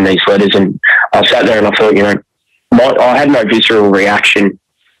they'd sent in these letters. And I sat there and I thought, I had no visceral reaction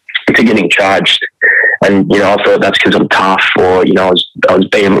to getting charged. And, I thought that's because I'm tough, or, I was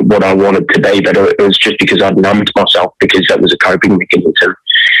being what I wanted to be, but it was just because I'd numbed myself, because that was a coping mechanism.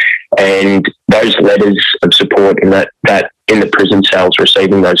 And those letters of support in that in the prison cells,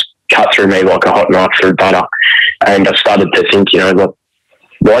 receiving those, cut through me like a hot knife through butter. And I started to think,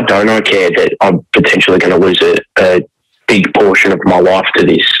 why don't I care that I'm potentially going to lose a big portion of my life to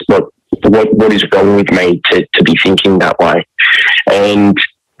this? What is wrong with me to be thinking that way? And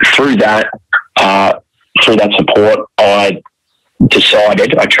through that support, I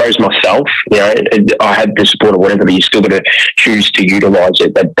decided, I chose myself. I had the support or whatever, but you still got to choose to utilise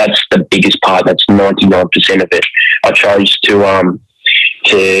it. That's the biggest part. That's 99% of it. I chose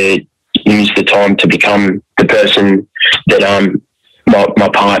to use the time to become the person that my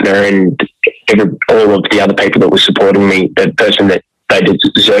partner and all of the other people that were supporting me, the person that they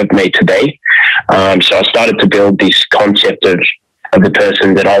deserved me to be. So I started to build this concept of the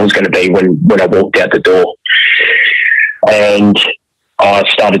person that I was going to be when I walked out the door. And I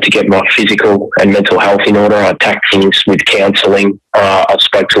started to get my physical and mental health in order. I attacked things with counselling. I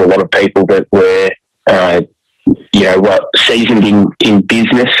spoke to a lot of people that were, seasoned in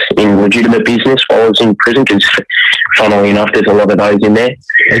business, in legitimate business while I was in prison, because funnily enough, there's a lot of those in there.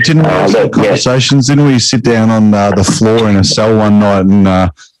 Didn't we have conversations? Didn't we sit down on the floor in a cell one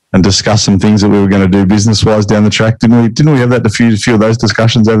night and discuss some things that we were going to do business-wise down the track? Didn't we have that a few of those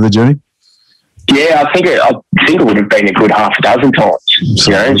discussions over the journey? Yeah, I think it would have been a good half a dozen times.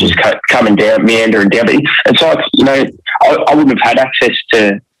 Just coming down, meandering down. But it's like, I wouldn't have had access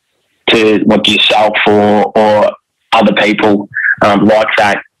to like yourself or other people like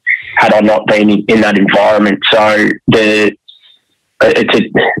that had I not been in that environment. So I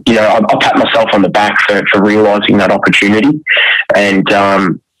pat myself on the back for realising that opportunity and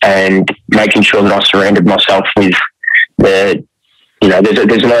making sure that I surrounded myself with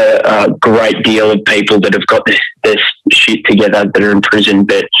there's a great deal of people that have got this shit together that are in prison,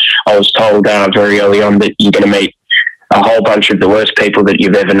 but I was told very early on that you're going to meet a whole bunch of the worst people that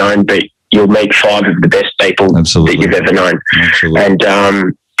you've ever known, but you'll meet 5 of the best people Absolutely. that you've ever known. Absolutely. And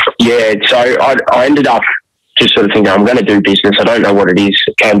so I ended up just sort of thinking, I'm going to do business. I don't know what it is.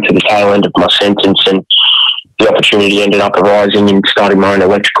 It came to the tail end of my sentence, and the opportunity ended up arising in starting my own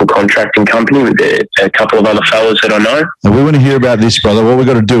electrical contracting company with a couple of other fellas that I know. Now, we want to hear about this, brother. What we've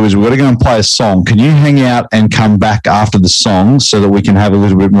got to do is we've got to go and play a song. Can you hang out and come back after the song so that we can have a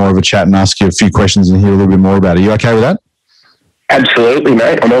little bit more of a chat and ask you a few questions and hear a little bit more about it? Are you okay with that? Absolutely,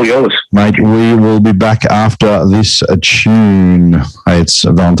 mate. I'm all yours. Mate, we will be back after this tune. Hey, it's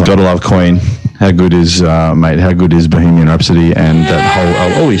Valentine. Gotta love Queen. How good is, mate, how good is Bohemian Rhapsody and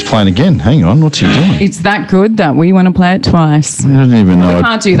that whole, he's playing again. Hang on, what's he doing? It's that good that we want to play it twice. I don't even know. We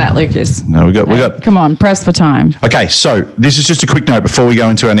can't do that, Lucas. No, we got. Come on, press for time. Okay, so this is just a quick note before we go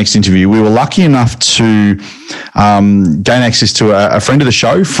into our next interview. We were lucky enough to gain access to a friend of the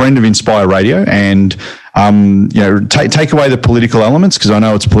show, friend of Inspire Radio, and take away the political elements, because I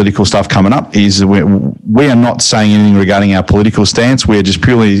know it's political stuff coming up. Is we are not saying anything regarding our political stance. We are just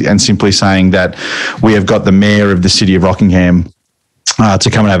purely and simply saying that we have got the mayor of the city of Rockingham to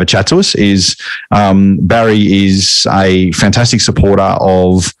come and have a chat to us. Barry is a fantastic supporter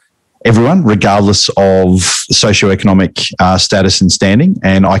of everyone, regardless of socioeconomic status and standing.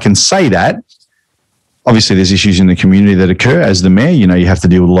 And I can say that. Obviously, there's issues in the community that occur. As the mayor, you have to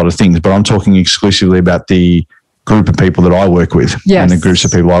deal with a lot of things. But I'm talking exclusively about the group of people that I work with and the groups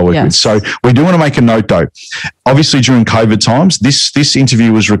of people I work with. So we do want to make a note, though. Obviously, during COVID times, this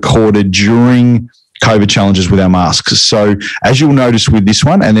interview was recorded during COVID challenges with our masks. So as you'll notice with this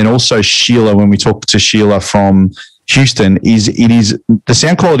one, and then also Sheila, when we talked to Sheila from Houston, the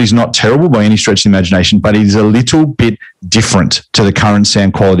sound quality is not terrible by any stretch of the imagination, but it is a little bit different to the current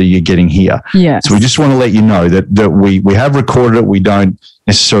sound quality you're getting here. Yes. So we just want to let you know that we have recorded it. We don't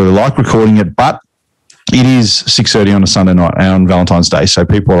necessarily like recording it, but it is 6:30 on a Sunday night on Valentine's Day, so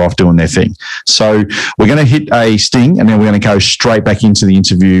people are off doing their thing. So we're going to hit a sting, and then we're going to go straight back into the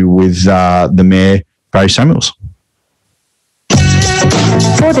interview with the Mayor, Barry Samuels.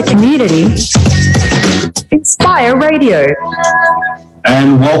 For the community, Inspire Radio.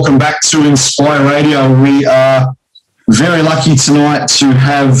 And welcome back to Inspire Radio. We are very lucky tonight to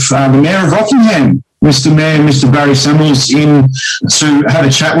have the Mayor of Rockingham, Mr. Mayor, Mr. Barry Samuels, in to have a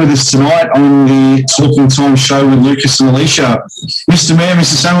chat with us tonight on the Talking Time show with Lucas and Alicia. Mr. Mayor,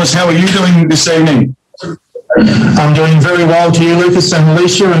 Mr. Samuels, how are you doing this evening? I'm doing very well to you, Lucas and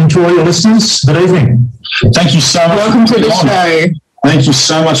Alicia, and to all your listeners. Good evening. Thank you so much. Welcome to the show. Thank you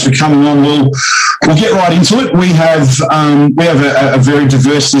so much for coming on. We'll get right into it. We have a very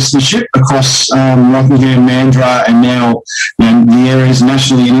diverse listenership across Rockingham, Mandurah, and now the areas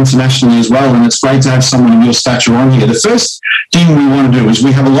nationally and internationally as well. And it's great to have someone of your stature on here. The first thing we want to do is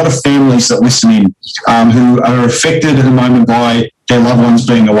we have a lot of families that listen in who are affected at the moment by their loved ones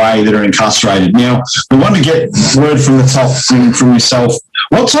being away that are incarcerated. Now, we want to get word from the top from yourself.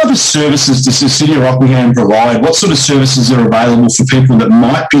 What type of services does the City of Rockingham provide? What sort of services are available for people that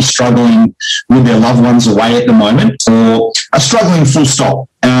might be struggling with their loved ones away at the moment or are struggling full stop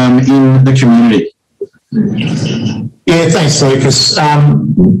in the community? Yeah, thanks, Lucas.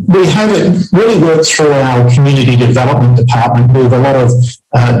 We have it really worked through our community development department with a lot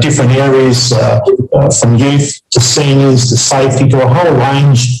of different areas, from youth to seniors to safety to a whole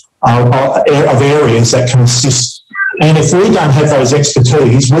range of areas that can assist. And if we don't have those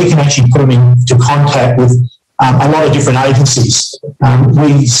expertise, we can actually put them into contact with a lot of different agencies.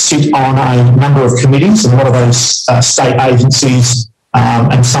 We sit on a number of committees, and a lot of those state agencies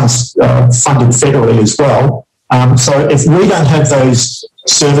and some funded federally as well. So if we don't have those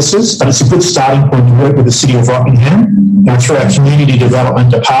services, but it's a good starting point to work with the City of Rockingham through our community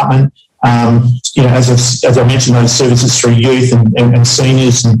development department. As I mentioned, those services through youth and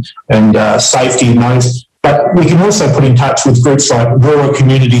seniors and safety and those. But we can also put in touch with groups like Rural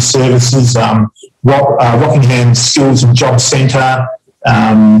Community Services, Rockingham Skills and Job Centre,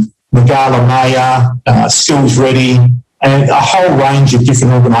 Megala Maya, Skills Ready, and a whole range of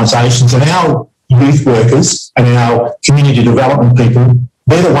different organisations. And our youth workers and our community development people,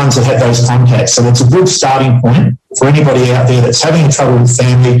 they're the ones that have those contacts. So it's a good starting point for anybody out there that's having trouble with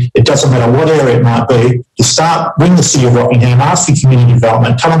family. It doesn't matter what area it might be. To start, ring the City of Rockingham, ask for community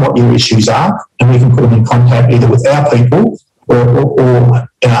development, tell them what your issues are, and we can put them in contact either with our people or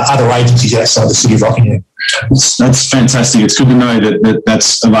other agencies outside the City of Rockingham. That's fantastic. It's good to know that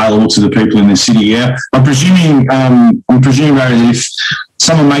that's available to the people in the city. Yeah, I'm presuming, Barry, that if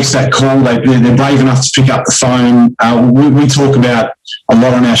someone makes that call, they're brave enough to pick up the phone. We talk about a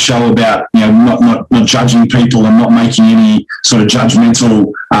lot on our show about not judging people and not making any sort of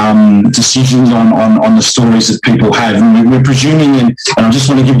judgmental decisions on the stories that people have. And we're presuming, and I just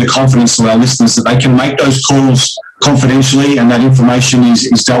want to give the confidence to our listeners that they can make those calls confidentially and that information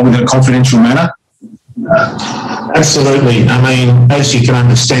is dealt with in a confidential manner. Absolutely. I mean, as you can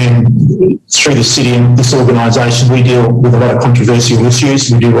understand, through the city and this organisation, we deal with a lot of controversial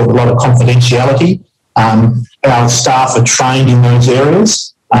issues. We deal with a lot of confidentiality. Our staff are trained in those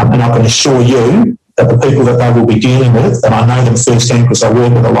areas, and I can assure you that the people that they will be dealing with, and I know them firsthand because I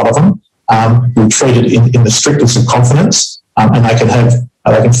work with a lot of them, will treat it in the strictest of confidence, and they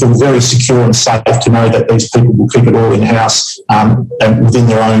can feel very secure and safe to know that these people will keep it all in-house and within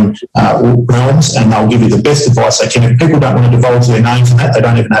their own realms, and they'll give you the best advice they can. If people don't want to divulge their names and that, they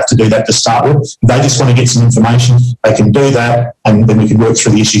don't even have to do that to start with. If they just want to get some information, they can do that, and then we can work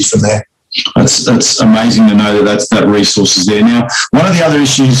through the issues from there. That's amazing to know that resource is there. Now, one of the other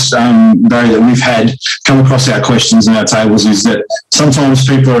issues, Barry, that we've had come across our questions and our tables is that sometimes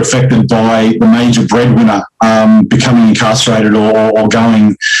people are affected by the major breadwinner becoming incarcerated or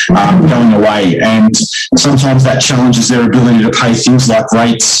going away, and sometimes that challenges their ability to pay things like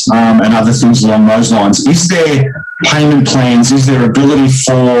rates and other things along those lines. Is there payment plans? Is there ability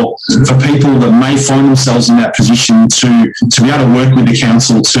for people that may find themselves in that position to be able to work with the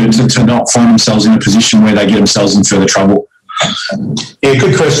council to not find themselves in a position where they get themselves in further trouble? Yeah,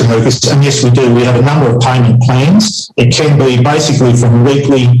 good question, Lucas. And yes, we do. We have a number of payment plans. It can be basically from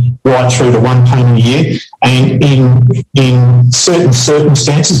weekly right through to one payment a year. And in certain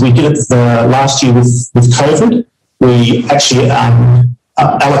circumstances, we did it last year with COVID. We actually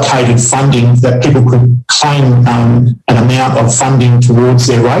allocated funding that people could claim an amount of funding towards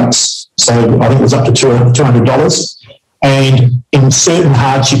their rates. So I think it was up to $200. And in certain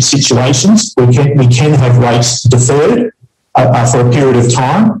hardship situations, we can have rates deferred for a period of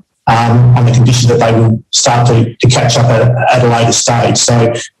time on the condition that they will start to catch up at a later stage.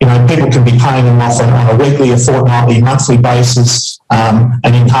 So, people can be paying them off on a weekly, a fortnightly, monthly basis. And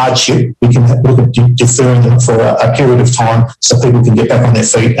in hardship, we can look at deferring them for a period of time so people can get back on their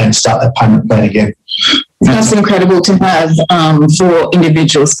feet and start that payment plan again. That's incredible to have for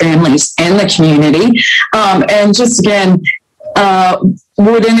individuals, families, and the community. And just again,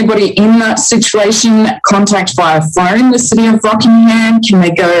 Would anybody in that situation contact via phone the City of Rockingham? Can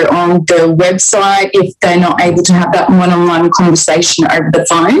they go on the website if they're not able to have that one-on-one conversation over the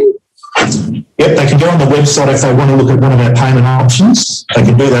phone? Yep, they can go on the website if they want to look at one of our payment options. They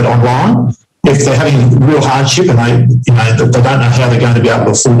can do that online. If they're having real hardship and they don't know how they're going to be able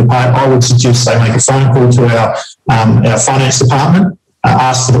to afford to pay, I would suggest they make a phone call to our finance department,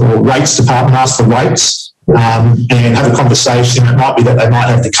 or rates department, ask for rates, and have a conversation. It might be that they might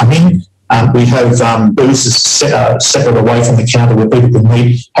have to come in. We have booths separate away from the counter where people can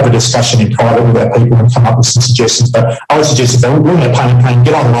meet, have a discussion in private with our people and come up with some suggestions. But I would suggest if they're willing to pay,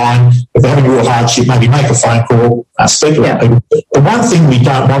 get online. If they're having real hardship, maybe make a phone call, speak to our people. The one thing we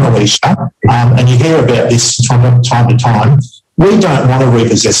don't want, Alicia, and you hear about this from time to time, we don't want to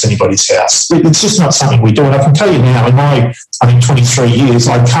repossess anybody's house. It's just not something we do. And I can tell you now, in my, 23 years,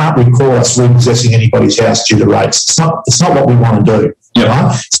 I can't recall us repossessing anybody's house due to rates. It's not what we want to do. Yeah.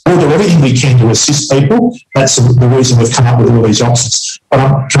 Right? So we'll do everything we can to assist people. That's the reason we've come up with all these options.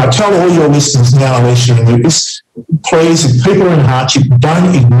 But can I tell all your listeners now, Alicia and Lucas, please, if people are in hardship,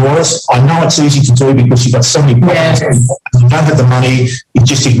 don't ignore us. I know it's easy to do because you've got so many problems. You don't have the money, you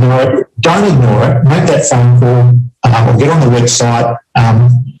just ignore it. Don't ignore it. Make that phone call or get on the website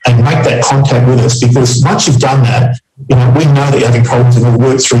and make that contact with us, because once you've done that, we know that you're having problems and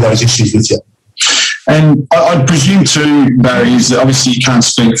we'll work through those issues with you. And I presume too, Barry, is that obviously you can't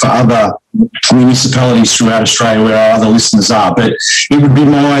speak for other municipalities throughout Australia where our other listeners are, but it would be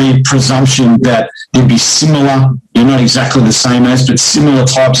my presumption that there'd be similar, not exactly the same as, but similar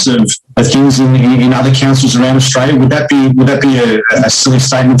types of things in other councils around Australia. Would that be a silly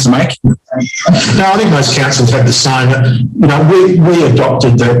statement to make? No, I think most councils have the same. We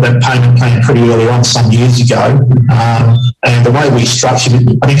adopted that payment plan pretty early on, some years ago, and the way we structured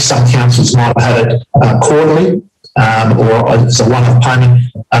it, I think some councils might have had it quarterly or as a one-off payment.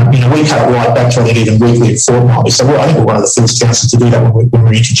 We cut it right back to, I think, even weekly and fortnightly. So I think we're one of the first councils to do that when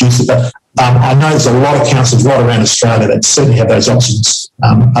we introduced it. But I know there's a lot of councils right around Australia that certainly have those options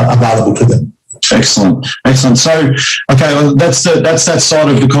available to them. Excellent. So, okay, well, that's that side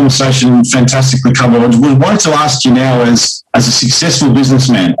of the conversation fantastically covered. I wanted to ask you now, as a successful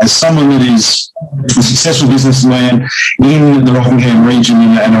businessman, as someone that is a successful businessman in the Rockingham region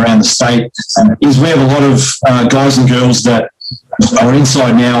and around the state, is we have a lot of guys and girls that are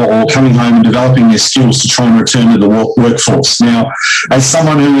inside now or coming home and developing their skills to try and return to the workforce. Now, as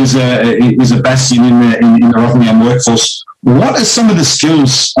someone who is a bastion in the Rockingham workforce, what are some of the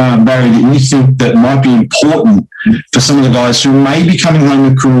skills, Barry, that you think that might be important for some of the guys who may be coming home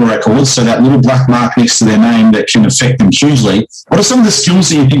with criminal records, so that little black mark next to their name that can affect them hugely? What are some of the skills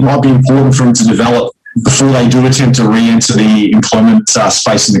that you think might be important for them to develop before they do attempt to re-enter the employment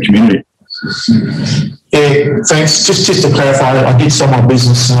space in the community? Yeah, thanks. Just to clarify, I did sell my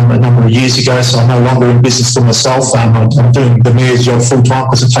business a number of years ago, so I'm no longer in business for myself. I'm doing the mayor's job full-time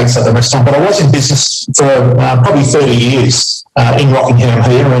because it takes up the rest of time. But I was in business for probably 30 years in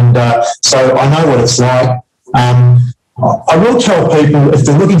Rockingham here, and so I know what it's like. I will tell people, if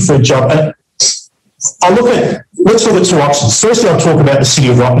they're looking for a job, let's look at two options. Firstly, I'll talk about the City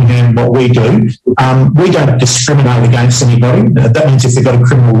of Rockingham, what we do. We don't discriminate against anybody. That means if they've got a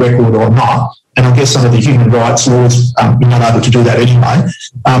criminal record or not. And I guess under the human rights laws, you're not able to do that anyway.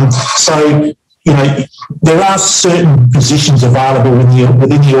 So, there are certain positions available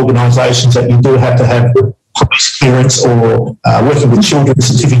within the organisations that you do have to have police clearance or working with children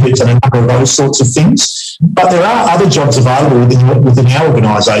certificates and a number of those sorts of things. But there are other jobs available within our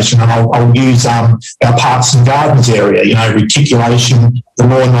organisation, and I'll use our parks and gardens area, reticulation, the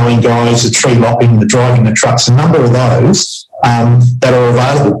lawn mowing guys, the tree lopping, the driving the trucks, a number of those that are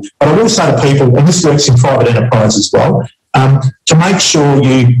available. But I will say to people, and this works in private enterprise as well, to make sure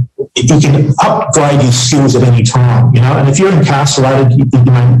you can upgrade your skills at any time, and if you're incarcerated,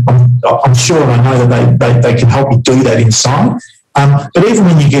 I'm sure and I know that they can help you do that inside. But even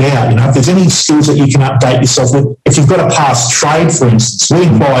when you get out, if there's any skills that you can update yourself with, if you've got a past trade, for instance, we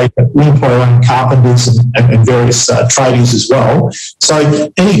employ our own carpenters and various tradies as well.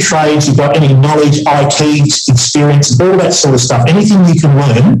 So any trades, you've got any knowledge, IT experience, all that sort of stuff, anything you can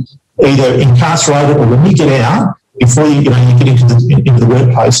learn, either incarcerated or when you get out, before you get into the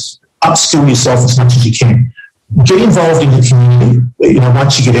workplace, upskill yourself as much as you can. Get involved in the community,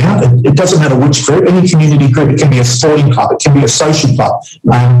 once you get out. It doesn't matter which group, any community group. It can be a sporting club, it can be a social club,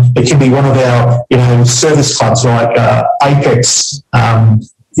 it can be one of our, service clubs like Apex,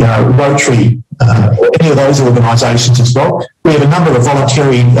 Rotary, or any of those organisations as well. We have a number of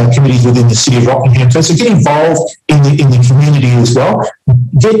voluntary committees within the City of Rockingham. So get involved in the community as well.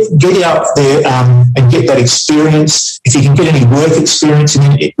 Get out there and get that experience. If you can get any work experience in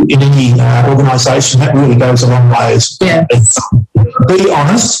any organisation, that really goes a long way. Be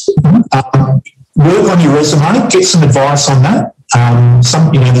honest. Work on your resume. Get some advice on that.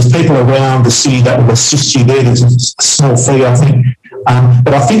 There's people around the city that will assist you there. There's a small fee, I think.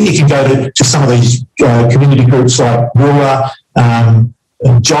 But I think you can go to some of these community groups like RUA,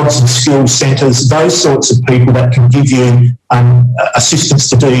 jobs and skills centres, those sorts of people that can give you assistance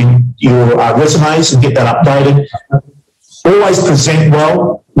to do your resumes and get that updated. Always present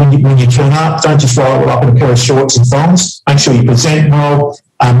well when you turn up. Don't just roll up in a pair of shorts and thongs. Make sure you present well.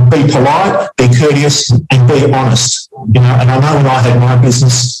 Be polite, be courteous, and be honest. And I know when I had my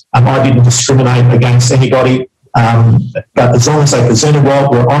business, I didn't discriminate against anybody. But as long as they presented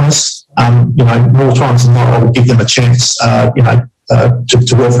well, were honest, more times than not, I would give them a chance, to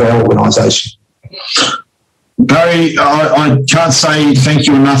work for our organisation. Barry, I can't say thank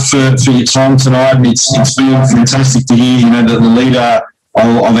you enough for your time tonight. It's been fantastic to hear, that the leader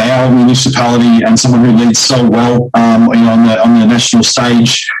of our municipality and someone who leads so well, on the national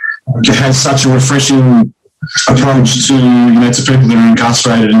stage, has such a refreshing approach to people that are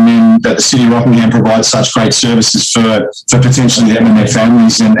incarcerated, and then that the City of Rockingham provides such great services for potentially them and their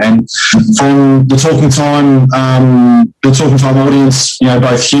families. And from the Talking Time audience,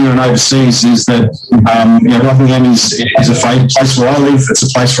 both here and overseas, is that Rockingham is a place where I live. It's a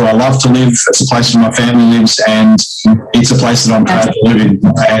place where I love to live. It's a place where my family lives, and it's a place that I'm proud to live in.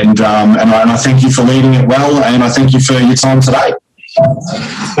 And I thank you for leading it well, and I thank you for your time today.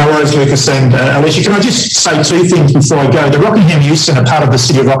 No worries, Lucas. And Alicia, can I just say two things before I go? The Rockingham Youth Centre, part of the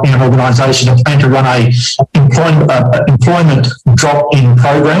City of Rockingham organisation, are planning to run a employment drop-in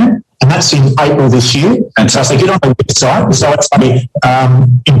program, and that's in April this year. And so get on the website. So it's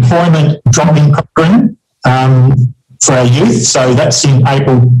an employment drop-in program for our youth. So that's in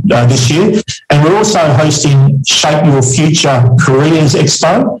April this year. And we're also hosting Shape Your Future Careers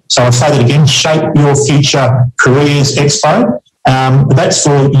Expo. So I'll say that again, Shape Your Future Careers Expo. That's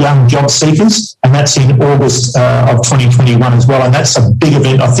for young job seekers, and that's in August of 2021 as well. And that's a big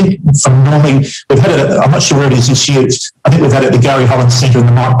event. I think from normally we've had it, I'm not sure where it is this year. I think we've had it at the Gary Holland Centre in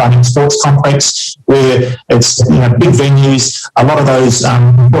the Mike Bunning Sports Complex, where it's big venues. A lot of those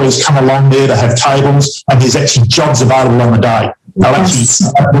employees come along there. They have tables, and there's actually jobs available on the day. They'll actually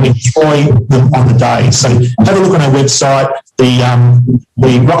employ them on the day. So have a look on our website. The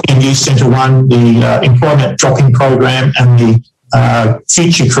Rockingham Youth Centre one, the employment drop-in program, and the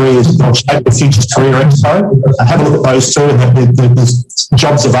Future Careers, Shape the Future Career Expo. Have a look at those two, and there's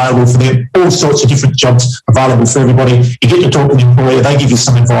jobs available for them, all sorts of different jobs available for everybody. You get to talk to the employer, they give you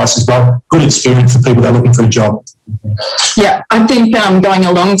some advice as well. Good experience for people that are looking for a job. Yeah, I think going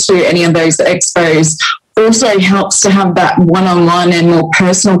along to any of those expos also helps to have that one-on-one and more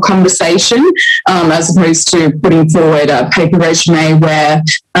personal conversation, as opposed to putting forward a paper resume where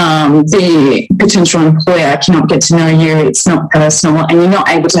the potential employer cannot get to know you. It's not personal, and you're not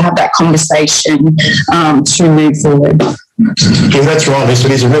able to have that conversation to move forward. Yeah, that's right, Lisa.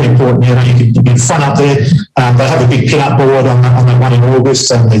 It is really important. You can front up there. They have a big pin-up board on that one in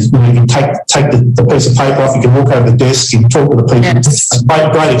August, and you can take the piece of paper off. You can walk over the desk and talk to the people. Yes.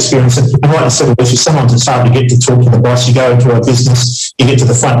 Great experience. And like I said, Lisa, sometimes it's hard to get to talk to the boss. You go into a business, you get to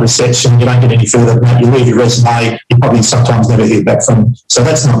the front reception, you don't get any further than that. You leave your resume, you probably sometimes never hear back from them. So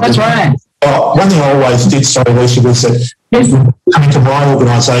that's not That's good. right. One thing I always did, Lisa, was that coming to my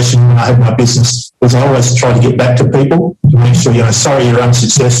organisation when I had my business, was I always try to get back to people to make sure, sorry you're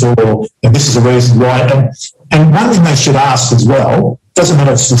unsuccessful, or this is the reason why. And one thing they should ask as well, doesn't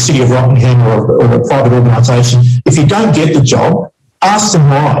matter if it's the City of Rockingham or a private organisation, if you don't get the job, ask them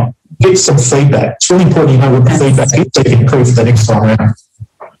why. Get some feedback. It's really important you know what the feedback is so you can improve for the next time around.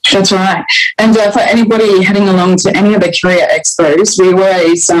 That's right. And for anybody heading along to any of the career expos, we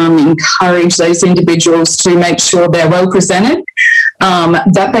always encourage those individuals to make sure they're well presented,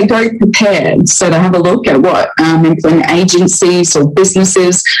 that they go prepared. So to have a look at what employment agencies or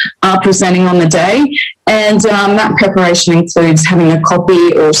businesses are presenting on the day. And that preparation includes having a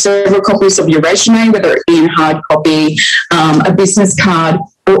copy or several copies of your resume, whether it be in hard copy, a business card,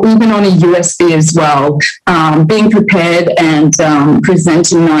 or even on a USB as well. Being prepared and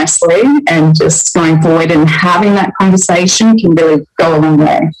presenting nicely and just going forward and having that conversation can really go a long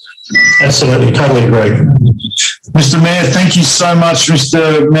way. Absolutely, totally agree. Mr. Mayor, thank you so much,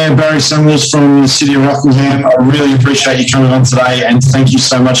 Mr. Mayor Barry Samuels from the City of Rockingham. I really appreciate you coming on today, and thank you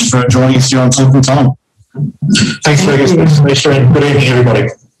so much for joining us here on Talking Time. Thanks, Lucas. Thanks, Alicia, and good evening, everybody.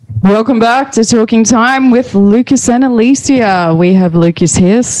 Welcome back to Talking Time with Lucas and Alicia. We have Lucas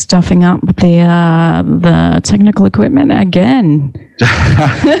here stuffing up the technical equipment again.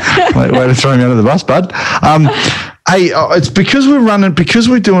 Way to throw me under the bus, bud. Hey, it's because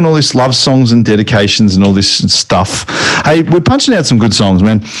we're doing all this love songs and dedications and all this stuff. Hey, we're punching out some good songs,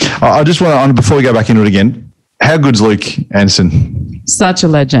 man. I just want to, before we go back into it again, how good's Luke Anderson? Such a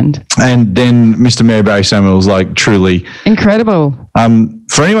legend. And then Mr. Mary Barry Samuels, like truly incredible.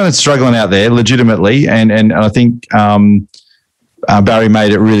 For anyone that's struggling out there, legitimately, and I think Barry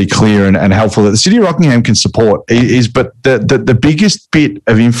made it really clear and helpful that the City of Rockingham can support but the biggest bit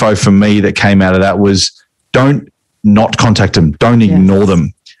of info for me that came out of that was don't not contact them, don't ignore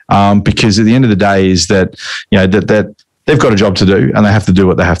them, because at the end of the day is that that they've got a job to do and they have to do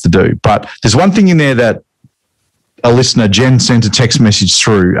what they have to do. But there's one thing in there that a listener, Jen, sent a text message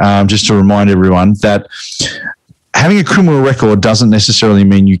through just to remind everyone that having a criminal record doesn't necessarily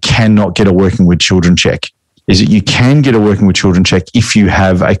mean you cannot get a working with children check. Is that you can get a working with children check if you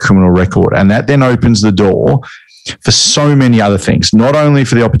have a criminal record, and that then opens the door for so many other things, not only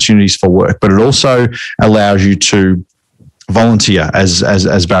for the opportunities for work, but it also allows you to volunteer, as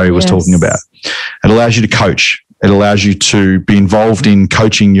Barry was talking about. It allows you to coach. It allows you to be involved in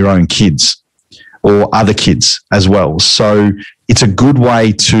coaching your own kids or other kids as well. So it's a good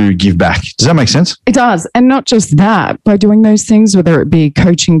way to give back. Does that make sense? It does. And not just that, by doing those things, whether it be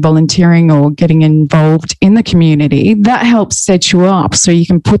coaching, volunteering, or getting involved in the community, that helps set you up so you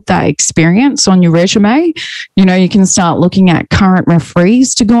can put that experience on your resume. You know, you can start looking at current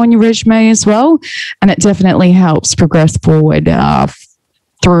referees to go on your resume as well. And it definitely helps progress forward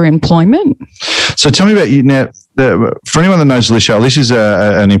through employment. So tell me about you now. For anyone that knows Alicia's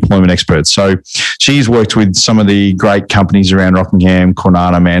an employment expert. So she's worked with some of the great companies around Rockingham,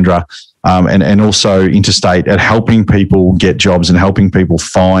 Kwinana, Mandurah, and also interstate at helping people get jobs and helping people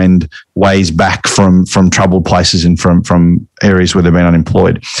find ways back from troubled places and from areas where they've been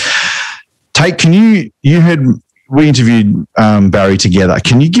unemployed. We interviewed Barry together.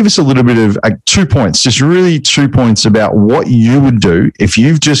 Can you give us a little bit of 2 points, just really 2 points about what you would do if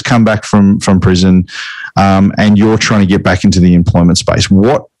you've just come back from prison and you're trying to get back into the employment space?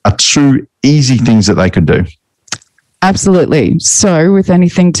 What are 2 easy things that they could do? Absolutely. So with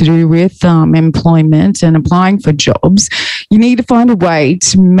anything to do with employment and applying for jobs, you need to find a way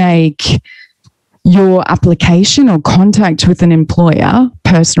to make your application or contact with an employer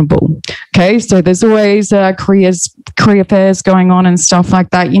personable. Okay, so there's always career fairs going on and stuff like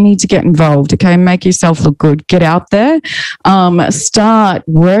that. You need to get involved. Okay, make yourself look good. Get out there. Start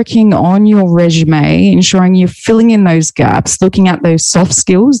working on your resume, ensuring you're filling in those gaps, looking at those soft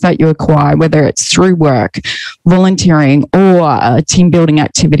skills that you acquire, whether it's through work, volunteering, or team building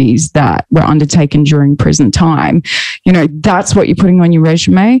activities that were undertaken during prison time. You know, that's what you're putting on your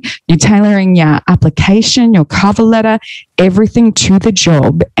resume. You're tailoring your application, your cover letter, everything to the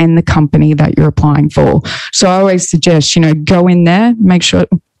job and the company that you're applying for. So I always suggest, go in there, make sure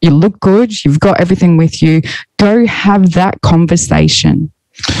you look good, you've got everything with you, go have that conversation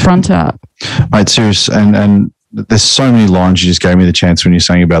front up. Mate, serious. And there's so many lines you just gave me the chance when you're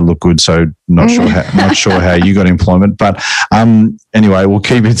saying about look good. So not sure how you got employment, but anyway, we'll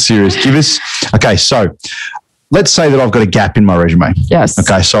keep it serious. Okay. So let's say that I've got a gap in my resume. Yes.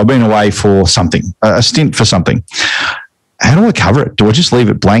 Okay. So I've been away for something, a stint for something. How do I cover it? Do I just leave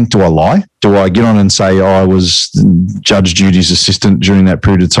it blank? Do I lie? Do I get on and say, I was Judge Judy's assistant during that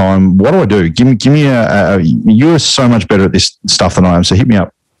period of time? What do I do? Give me you're so much better at this stuff than I am. So hit me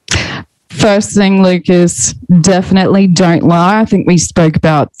up. First thing, Lucas, definitely don't lie. I think we spoke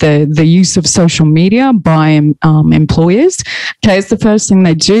about the use of social media by employers. Okay, it's the first thing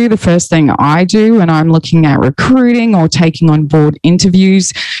they do. The first thing I do when I'm looking at recruiting or taking on board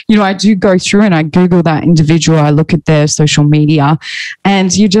interviews, I do go through and I Google that individual. I look at their social media,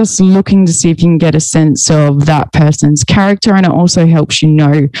 and you're just looking to see if you can get a sense of that person's character, and it also helps you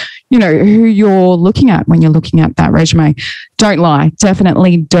know who you're looking at when you're looking at that resume. Don't lie.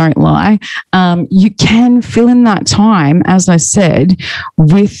 Definitely don't lie. You can fill in that time, as I said,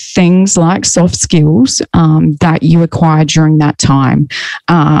 with things like soft skills that you acquire during that time,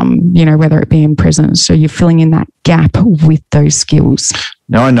 whether it be in prison. So you're filling in that gap with those skills.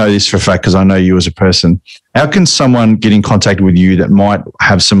 Now, I know this for a fact because I know you as a person. How can someone get in contact with you that might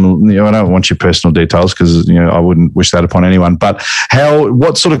have some, I don't want your personal details because, I wouldn't wish that upon anyone, but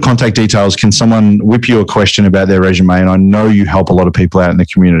what sort of contact details can someone whip you a question about their resume? And I know you help a lot of people out in the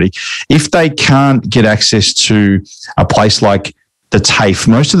community. If they can't get access to a place like the TAFE,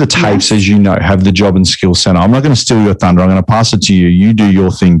 most of the TAFEs, as you know, have the Job and Skills Centre. I'm not going to steal your thunder. I'm going to pass it to you. You do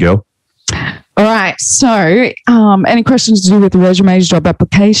your thing, girl. All right. So, any questions to do with resumes, job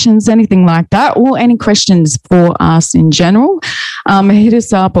applications, anything like that, or any questions for us in general, hit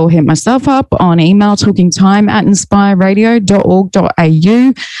us up or hit myself up on email,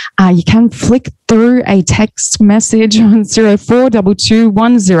 talkingtime@inspireradio.org.au. You can flick through a text message on 0422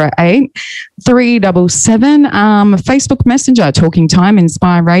 108 377. Facebook Messenger, Talking Time,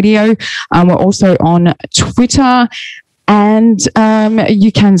 Inspire Radio. We're also on Twitter. And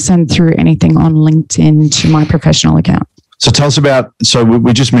you can send through anything on LinkedIn to my professional account. So tell us about, so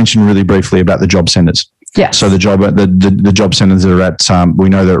we just mentioned really briefly about the job centres. Yes. So the job centres that are at, we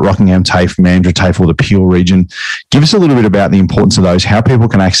know that Rockingham, TAFE, Mandurah, TAFE, or the Peel region. Give us a little bit about the importance of those, how people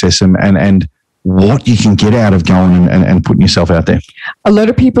can access them, and what you can get out of going and putting yourself out there. A lot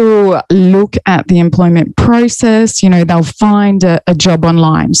of people look at the employment process, they'll find a job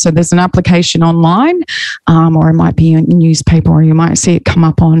online. So there's an application online, or it might be in a newspaper, or you might see it come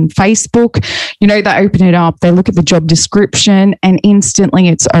up on Facebook. They open it up, they look at the job description, and instantly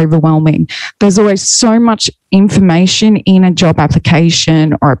it's overwhelming. There's always so much information in a job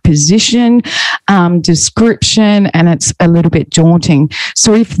application or a position description, and it's a little bit daunting.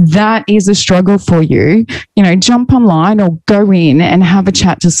 So if that is a struggle for you, jump online or go in and have a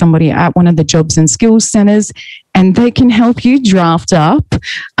chat to somebody at one of the jobs and skills centres, and they can help you draft up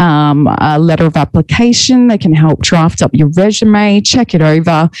a letter of application. They can help draft up your resume, check it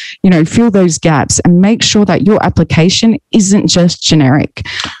over, fill those gaps, and make sure that your application isn't just generic.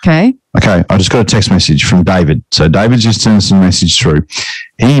 Okay. Okay, I just got a text message from David. So David's just sent us a message through.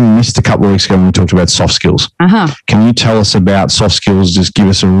 He missed a couple of weeks ago when we talked about soft skills. Can you tell us about soft skills? Just give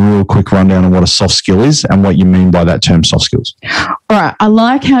us a real quick rundown of what a soft skill is and what you mean by that term, soft skills. All right. I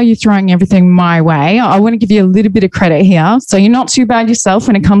like how you're throwing everything my way. I want to give you a little bit of credit here. So you're not too bad yourself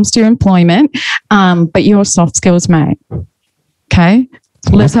when it comes to employment, but you're soft skills, mate. Okay.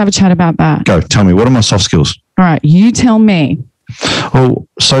 Let's have a chat about that. Go. Tell me, what are my soft skills? All right. You tell me. Well,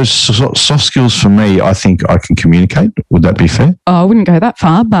 so soft skills for me, I think I can communicate. Would that be fair? Oh, I wouldn't go that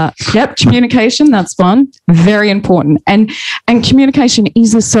far, but yep, communication, that's one. Very important. And communication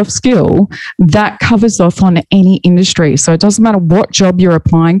is a soft skill that covers off on any industry. So it doesn't matter what job you're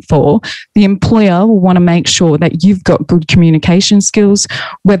applying for, the employer will want to make sure that you've got good communication skills,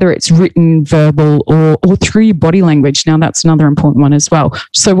 whether it's written, verbal, or through your body language. Now, that's another important one as well.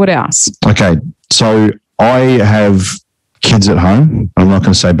 So what else? Okay, so I have kids at home. I'm not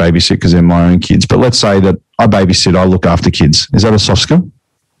going to say babysit because they're my own kids, but let's say that I babysit, I look after kids. Is that a soft skill?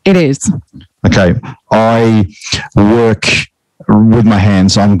 It is. Okay. I work with my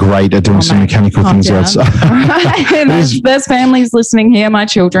hands. I'm great at doing some mechanical things outside. There's families listening here, my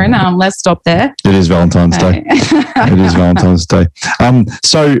children. Let's stop there. It is Valentine's Day. It is Valentine's Day.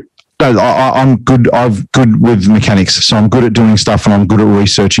 So no, I'm good. I'm good with mechanics. So I'm good at doing stuff and I'm good at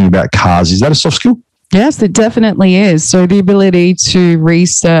researching about cars. Is that a soft skill? Yes, it definitely is. So the ability to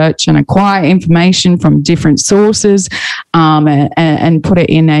research and acquire information from different sources and put it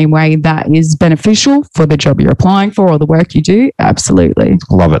in a way that is beneficial for the job you're applying for or the work you do. Absolutely.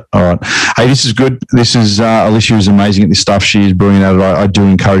 Love it. All right. Hey, this is good. This is Alicia is amazing at this stuff. She is brilliant at it. I do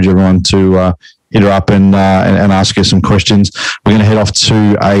encourage everyone to hit her up and ask her some questions. We're going to head off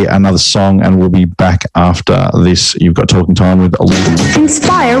to another song and we'll be back after this. You've got Talking Time with Alicia.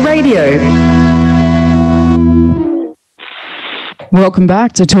 Inspire Radio. Welcome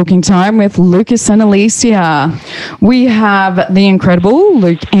back to Talking Time with Lucas and Alicia. We have the incredible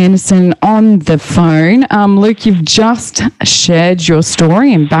Luke Anderson on the phone. Luke, you've just shared your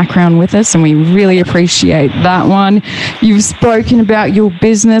story and background with us, and we really appreciate that one. You've spoken about your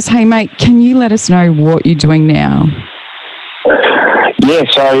business. Hey, mate, can you let us know what you're doing now? Yeah,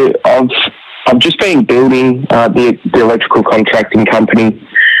 so I've just been building the electrical contracting company,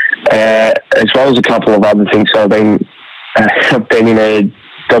 as well as a couple of other things. So I've been in a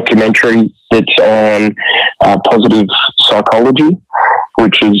documentary that's on positive psychology,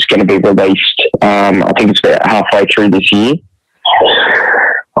 which is going to be released. I think it's about halfway through this year.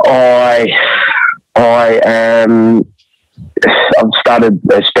 I've started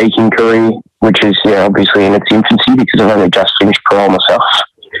a speaking career, which is obviously in its infancy because I've only just finished parole myself.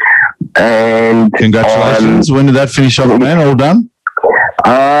 And congratulations! When did that finish up, man? All done?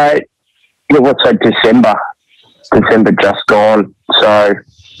 What's that? December just gone. So,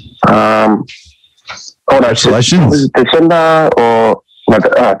 congratulations. Was it December or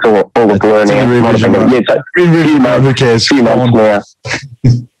it's all a blur now. Who cares? Few months now.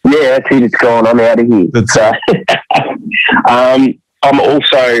 Yeah, that's it. It's gone. I'm out of here. So, I'm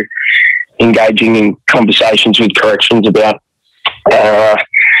also engaging in conversations with corrections about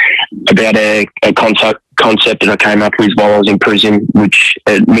about a concept that I came up with while I was in prison, which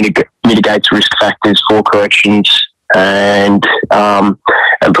mitigates risk factors for corrections and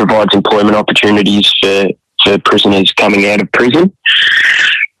provides employment opportunities for prisoners coming out of prison.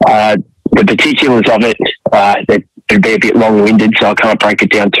 The particulars of it, it'd be a bit long-winded, so I can't break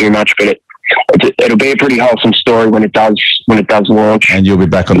it down too much, but it'll be a pretty wholesome story when it does launch. And you'll be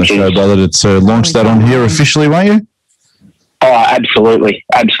back on the show, brother, to launch that on here officially, won't you? Oh, absolutely.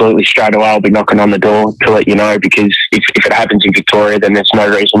 Straight away, I'll be knocking on the door to let you know, because if it happens in Victoria, then there's no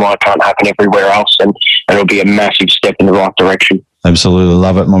reason why it can't happen everywhere else, and it'll be a massive step in the right direction. Absolutely.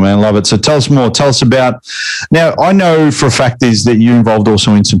 Love it, my man. Love it. So tell us more. Tell us about, now I know for a fact is that you're involved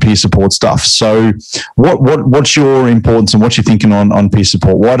also in some peer support stuff. So what's your importance and what you're thinking on peer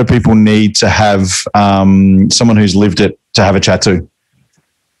support? Why do people need to have someone who's lived it to have a chat to?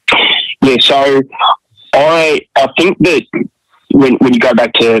 Yeah, so I think that when you go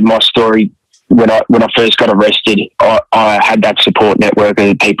back to my story, when I first got arrested, I had that support network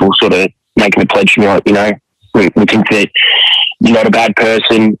of people sort of making a pledge to me, like, you know, we think that you're not a bad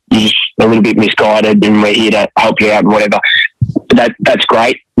person, you're just a little bit misguided, and we're here to help you out and whatever. That's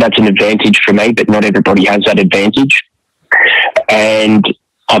great. That's an advantage for me, but not everybody has that advantage. And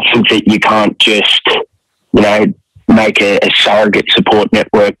I think that you can't just, you know, make a surrogate support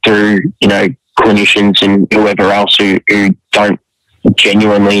network through, you know, clinicians and whoever else who don't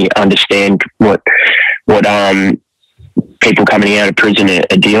genuinely understand what people coming out of prison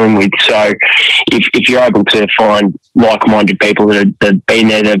are dealing with. So if you're able to find like-minded people that have been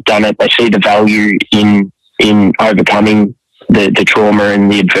there, that have done it, they see the value in overcoming the trauma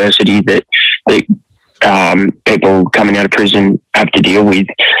and the adversity that people coming out of prison have to deal with,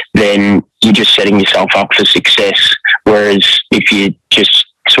 then you're just setting yourself up for success. Whereas if you're just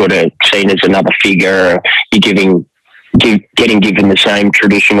sort of seen as another figure, or you're getting given the same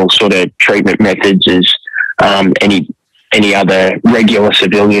traditional sort of treatment methods as any other regular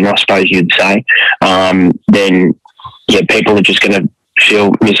civilian, I suppose you'd say, then yeah, people are just going to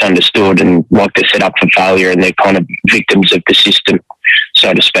feel misunderstood and like they're set up for failure, and they're kind of victims of the system,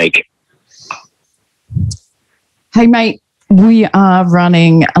 so to speak. Hey, mate, we are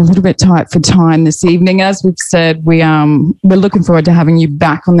running a little bit tight for time this evening. As we've said, we're looking forward to having you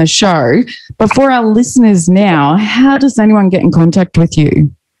back on the show. But for our listeners now, how does anyone get in contact with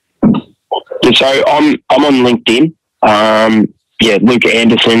you? So I'm on LinkedIn. Luke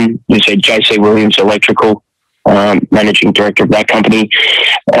Anderson, you said JC Williams Electrical, managing director of that company.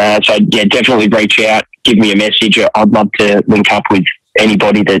 So yeah, definitely reach out, give me a message. I'd love to link up with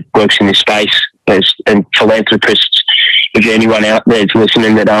anybody that works in this space, and philanthropists. If anyone out there is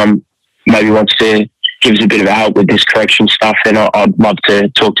listening that maybe wants to give us a bit of help with this correction stuff, then I'd love to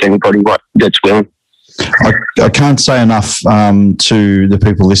talk to anybody that's willing. I can't say enough to the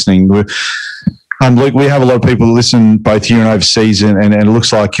people listening. Luke, we have a lot of people that listen both here and overseas, and it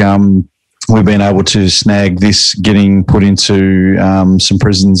looks like we've been able to snag this getting put into some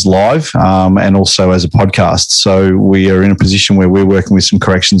prisons live and also as a podcast. So we are in a position where we're working with some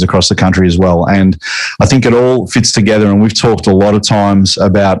corrections across the country as well. And I think it all fits together. And we've talked a lot of times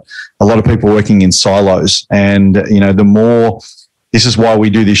about a lot of people working in silos. And, you know, the more... This is why we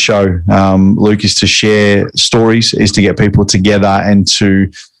do this show, Luke, is to share stories, is to get people together and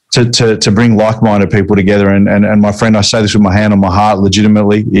to bring like-minded people together. And my friend, I say this with my hand on my heart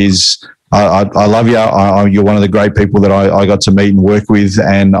legitimately, is I love you. You're one of the great people that I got to meet and work with,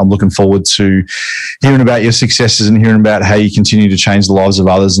 and I'm looking forward to hearing about your successes and hearing about how you continue to change the lives of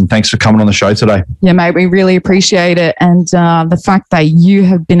others. And thanks for coming on the show today. Yeah, mate, we really appreciate it. And the fact that you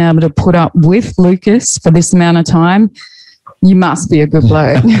have been able to put up with Lucas for this amount of time, you must be a good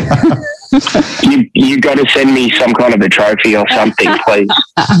bloke. You got to send me some kind of a trophy or something, please.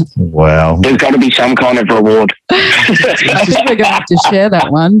 Wow. There's got to be some kind of reward. I think we're going to have to share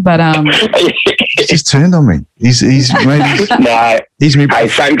that one, but He's just turned on me. He's maybe no. Hey,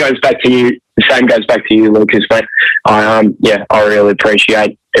 same goes back to you. The same goes back to you, Lucas. Mate, I really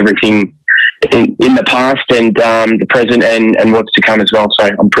appreciate everything in the past and the present and what's to come as well. So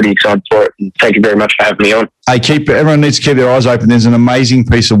I'm pretty excited for it. Thank you very much for having me on. Hey, everyone needs to keep their eyes open. There's an amazing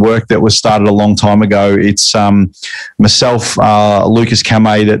piece of work that was started a long time ago. It's myself, Lucas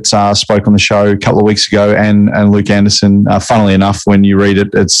Kamei, that spoke on the show a couple of weeks ago, and Luke Anderson. Funnily enough, when you read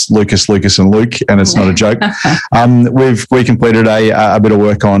it, it's Lucas, and Luke, and it's not a joke. We completed a bit of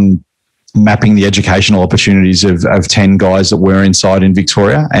work on mapping the educational opportunities of 10 guys that were inside in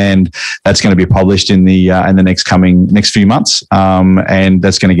Victoria, and that's going to be published in the next few months, and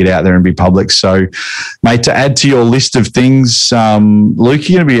that's going to get out there and be public. So, mate, to add to your list of things, Luke,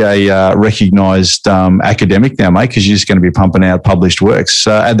 you're going to be a recognised academic now, mate, because you're just going to be pumping out published works.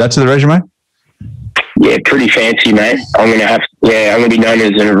 Add that to the resume. Yeah, pretty fancy, mate. I'm gonna be known as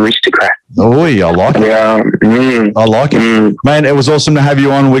an aristocrat. Oh, yeah, I like it. Yeah, I like it. Man, it was awesome to have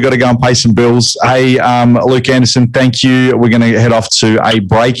you on. We got to go and pay some bills. Hey, Luke Anderson, thank you. We're going to head off to a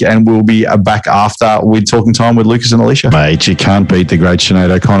break, and we'll be back after with Talking Time with Lucas and Alicia. Mate, you can't beat the great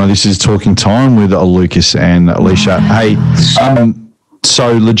Sinead O'Connor. This is Talking Time with Lucas and Alicia. Hey,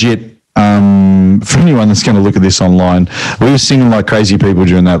 so legit, for anyone that's going to look at this online, we were singing like crazy people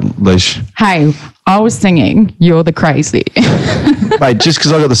during that, Leash. Hey, I was singing "You're the Crazy." Mate, just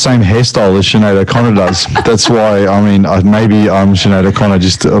because I got the same hairstyle as Sinead O'Connor does, that's why. I mean, maybe I'm Sinead O'Connor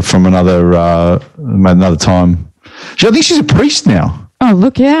just from another time. I think she's a priest now. Oh,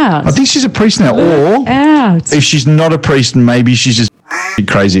 look out! I think she's a priest now, or if she's not a priest, maybe she's just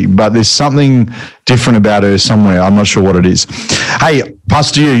crazy. But there's something different about her somewhere. I'm not sure what it is. Hey,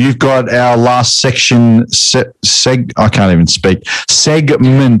 pass to you. You've got our last section. I can't even speak.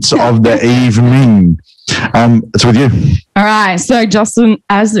 Segment of the evening. It's with you. All right. So, Justin,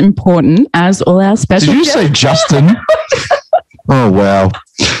 as important as all our special. Did you say Justin? Oh, wow.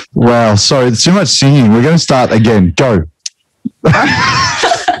 Wow. Sorry, it's too much singing. We're going to start again. Go.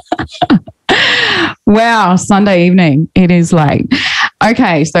 Wow, Sunday evening. It is late.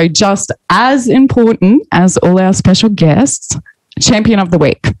 Okay, so just as important as all our special guests, Champion of the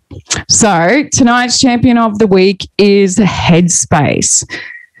Week. So tonight's Champion of the Week is Headspace.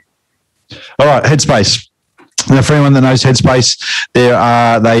 All right, Headspace. Now, for anyone that knows Headspace, they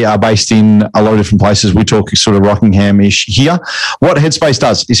are based in a lot of different places. We talk sort of Rockingham-ish here. What Headspace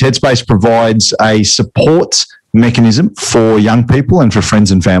does is Headspace provides a support mechanism for young people and for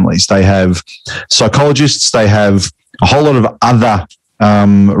friends and families. They have psychologists. They have a whole lot of other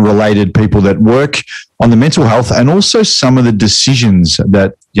related people that work on the mental health and also some of the decisions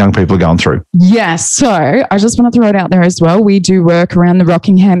that young people are going through. Yes. So I just want to throw it out there as well. We do work around the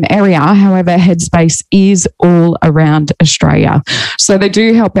Rockingham area. However, Headspace is all around Australia. So they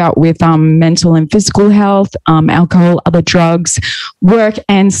do help out with mental and physical health, alcohol, other drugs, work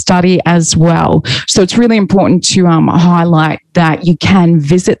and study as well. So it's really important to highlight that you can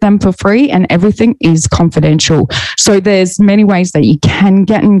visit them for free and everything is confidential. So there's many ways that you can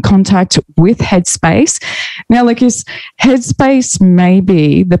get in contact with Headspace. Now, Lucas, Headspace may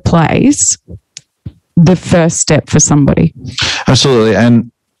be the place, the first step for somebody. Absolutely.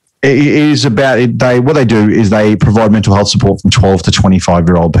 And it is about it. What they do is they provide mental health support from 12 to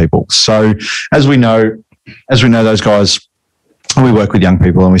 25-year-old people. So as we know those guys, we work with young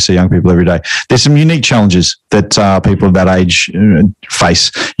people and we see young people every day. There's some unique challenges that people of that age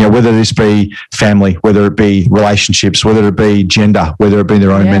face, whether this be family, whether it be relationships, whether it be gender, whether it be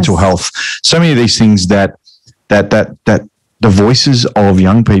their own mental health. So many of these things that the voices of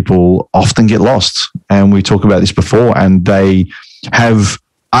young people often get lost. And we talk about this before, and they have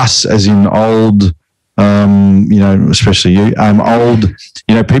us as in old, especially you, old,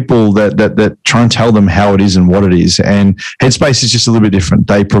 people that try and tell them how it is and what it is. And Headspace is just a little bit different.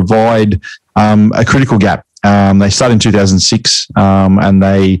 They provide a critical gap. They started in 2006, and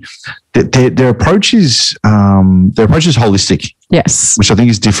their approach is holistic. Yes, which I think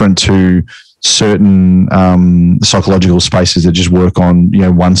is different to certain psychological spaces that just work on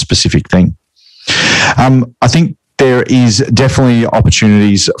one specific thing. I think there is definitely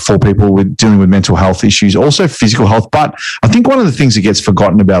opportunities for people with dealing with mental health issues, also physical health. But I think one of the things that gets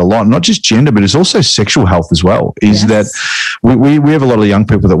forgotten about a lot, not just gender, but it's also sexual health as well, is that we have a lot of young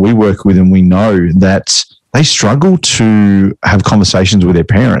people that we work with, and we know that they struggle to have conversations with their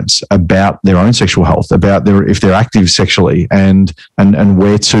parents about their own sexual health, about if they're active sexually, and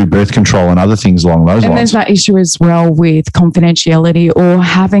where to birth control and other things along those lines. And there's that issue as well with confidentiality, or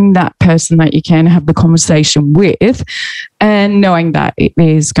having that person that you can have the conversation with and knowing that it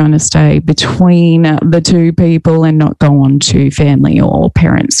is going to stay between the two people and not go on to family or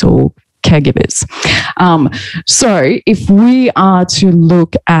parents or caregivers. So if we are to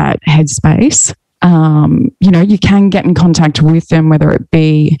look at Headspace, you can get in contact with them, whether it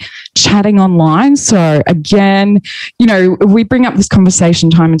be chatting online. So again, we bring up this conversation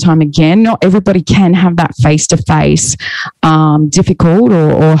time and time again. Not everybody can have that face-to-face difficult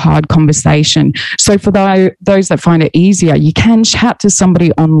or hard conversation. So for those that find it easier, you can chat to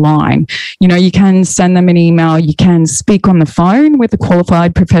somebody online. You can send them an email, you can speak on the phone with a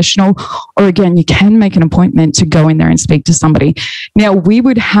qualified professional, or again, you can make an appointment to go in there and speak to somebody. Now, we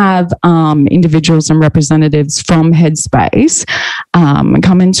would have individuals and representatives from Headspace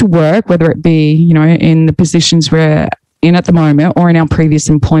come into work, whether it be, in the positions we're in at the moment or in our previous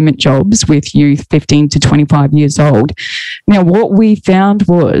employment jobs with youth 15 to 25 years old. Now, what we found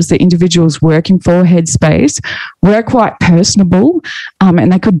was that individuals working for Headspace were quite personable,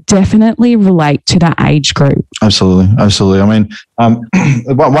 and they could definitely relate to that age group. Absolutely. I mean,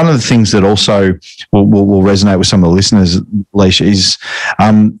 one of the things that also will resonate with some of the listeners, Leisha, is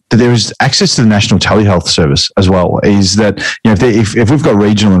that there is access to the National Telehealth Service as well. Is that if we've got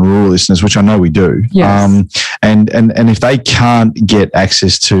regional and rural listeners, which I know we do, yes. And if they can't get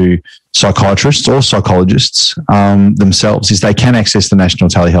access to psychiatrists or psychologists themselves, is they can access the National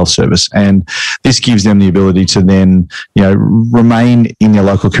Telehealth Service, and this gives them the ability to then remain in their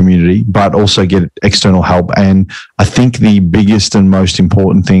local community, but also get external help. And I think the biggest and most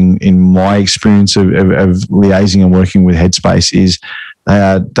important thing in my experience of liaising and working with Headspace is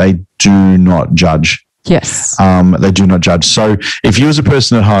they do not judge. Yes, they do not judge. So if you as a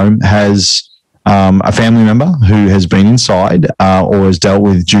person at home has a family member who has been inside or has dealt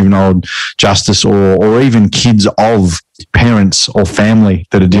with juvenile justice or even kids of parents or family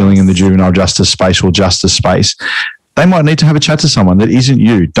that are dealing in the juvenile justice space or justice space, they might need to have a chat to someone that isn't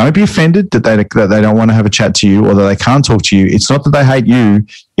you. Don't be offended that they don't want to have a chat to you or that they can't talk to you. It's not that they hate you.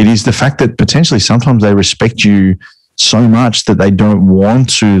 It is the fact that potentially sometimes they respect you so much that they don't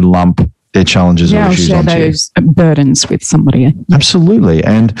want to lump their challenges or issues onto you. Those burdens with somebody. Absolutely.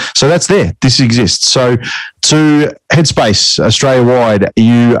 And so that's there. This exists. So to Headspace Australia-wide,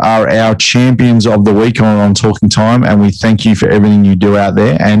 you are our champions of the week on Talking Time, and we thank you for everything you do out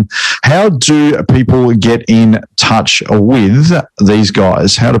there. And how do people get in touch with these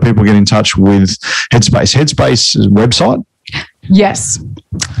guys? How do people get in touch with Headspace? Headspace's website? Yes.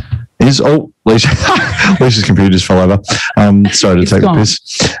 Leisha's computer just fell over. Sorry to take the piss.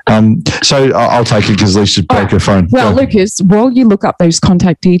 So I'll take it because Leisha's broke her phone. Well, Lucas, while you look up those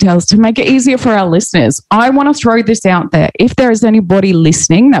contact details to make it easier for our listeners, I want to throw this out there. If there is anybody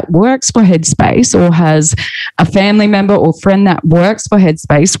listening that works for Headspace or has a family member or friend that works for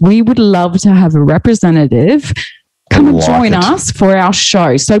Headspace, we would love to have a representative come and join us for our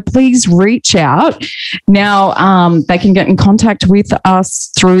show. So please reach out. Now, they can get in contact with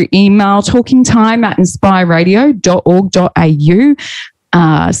us through email, talkingtime@inspireradio.org.au.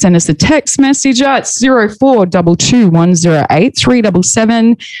 Send us a text message at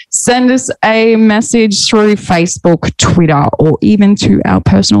 0422108377. Send us a message through Facebook, Twitter, or even to our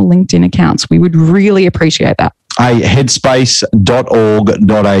personal LinkedIn accounts. We would really appreciate that.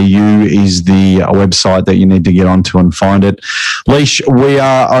 Headspace.org.au is the website that you need to get onto and find it. Leish, we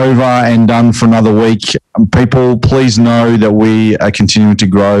are over and done for another week. People, please know that we are continuing to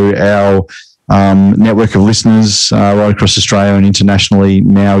grow our network of listeners right across Australia and internationally.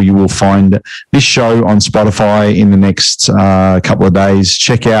 Now you will find this show on Spotify in the next couple of days.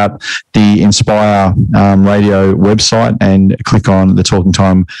 Check out the Inspire Radio website and click on the Talking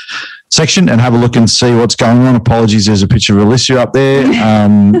Time section and have a look and see what's going on. Apologies, there's a picture of Alicia up there.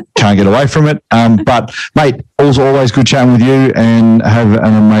 Can't get away from it. But, mate, always good chatting with you, and have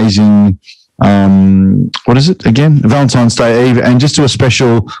an amazing what is it again? Valentine's Day Eve, and just to a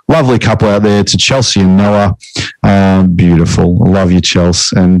special, lovely couple out there, to Chelsea and Noah. Beautiful. I love you,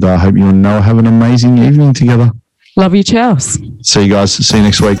 Chelsea, and I hope you and Noah have an amazing evening together. Love you, Chelsea. See you guys. See you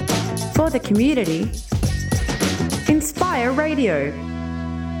next week. For the community, Inspire Radio.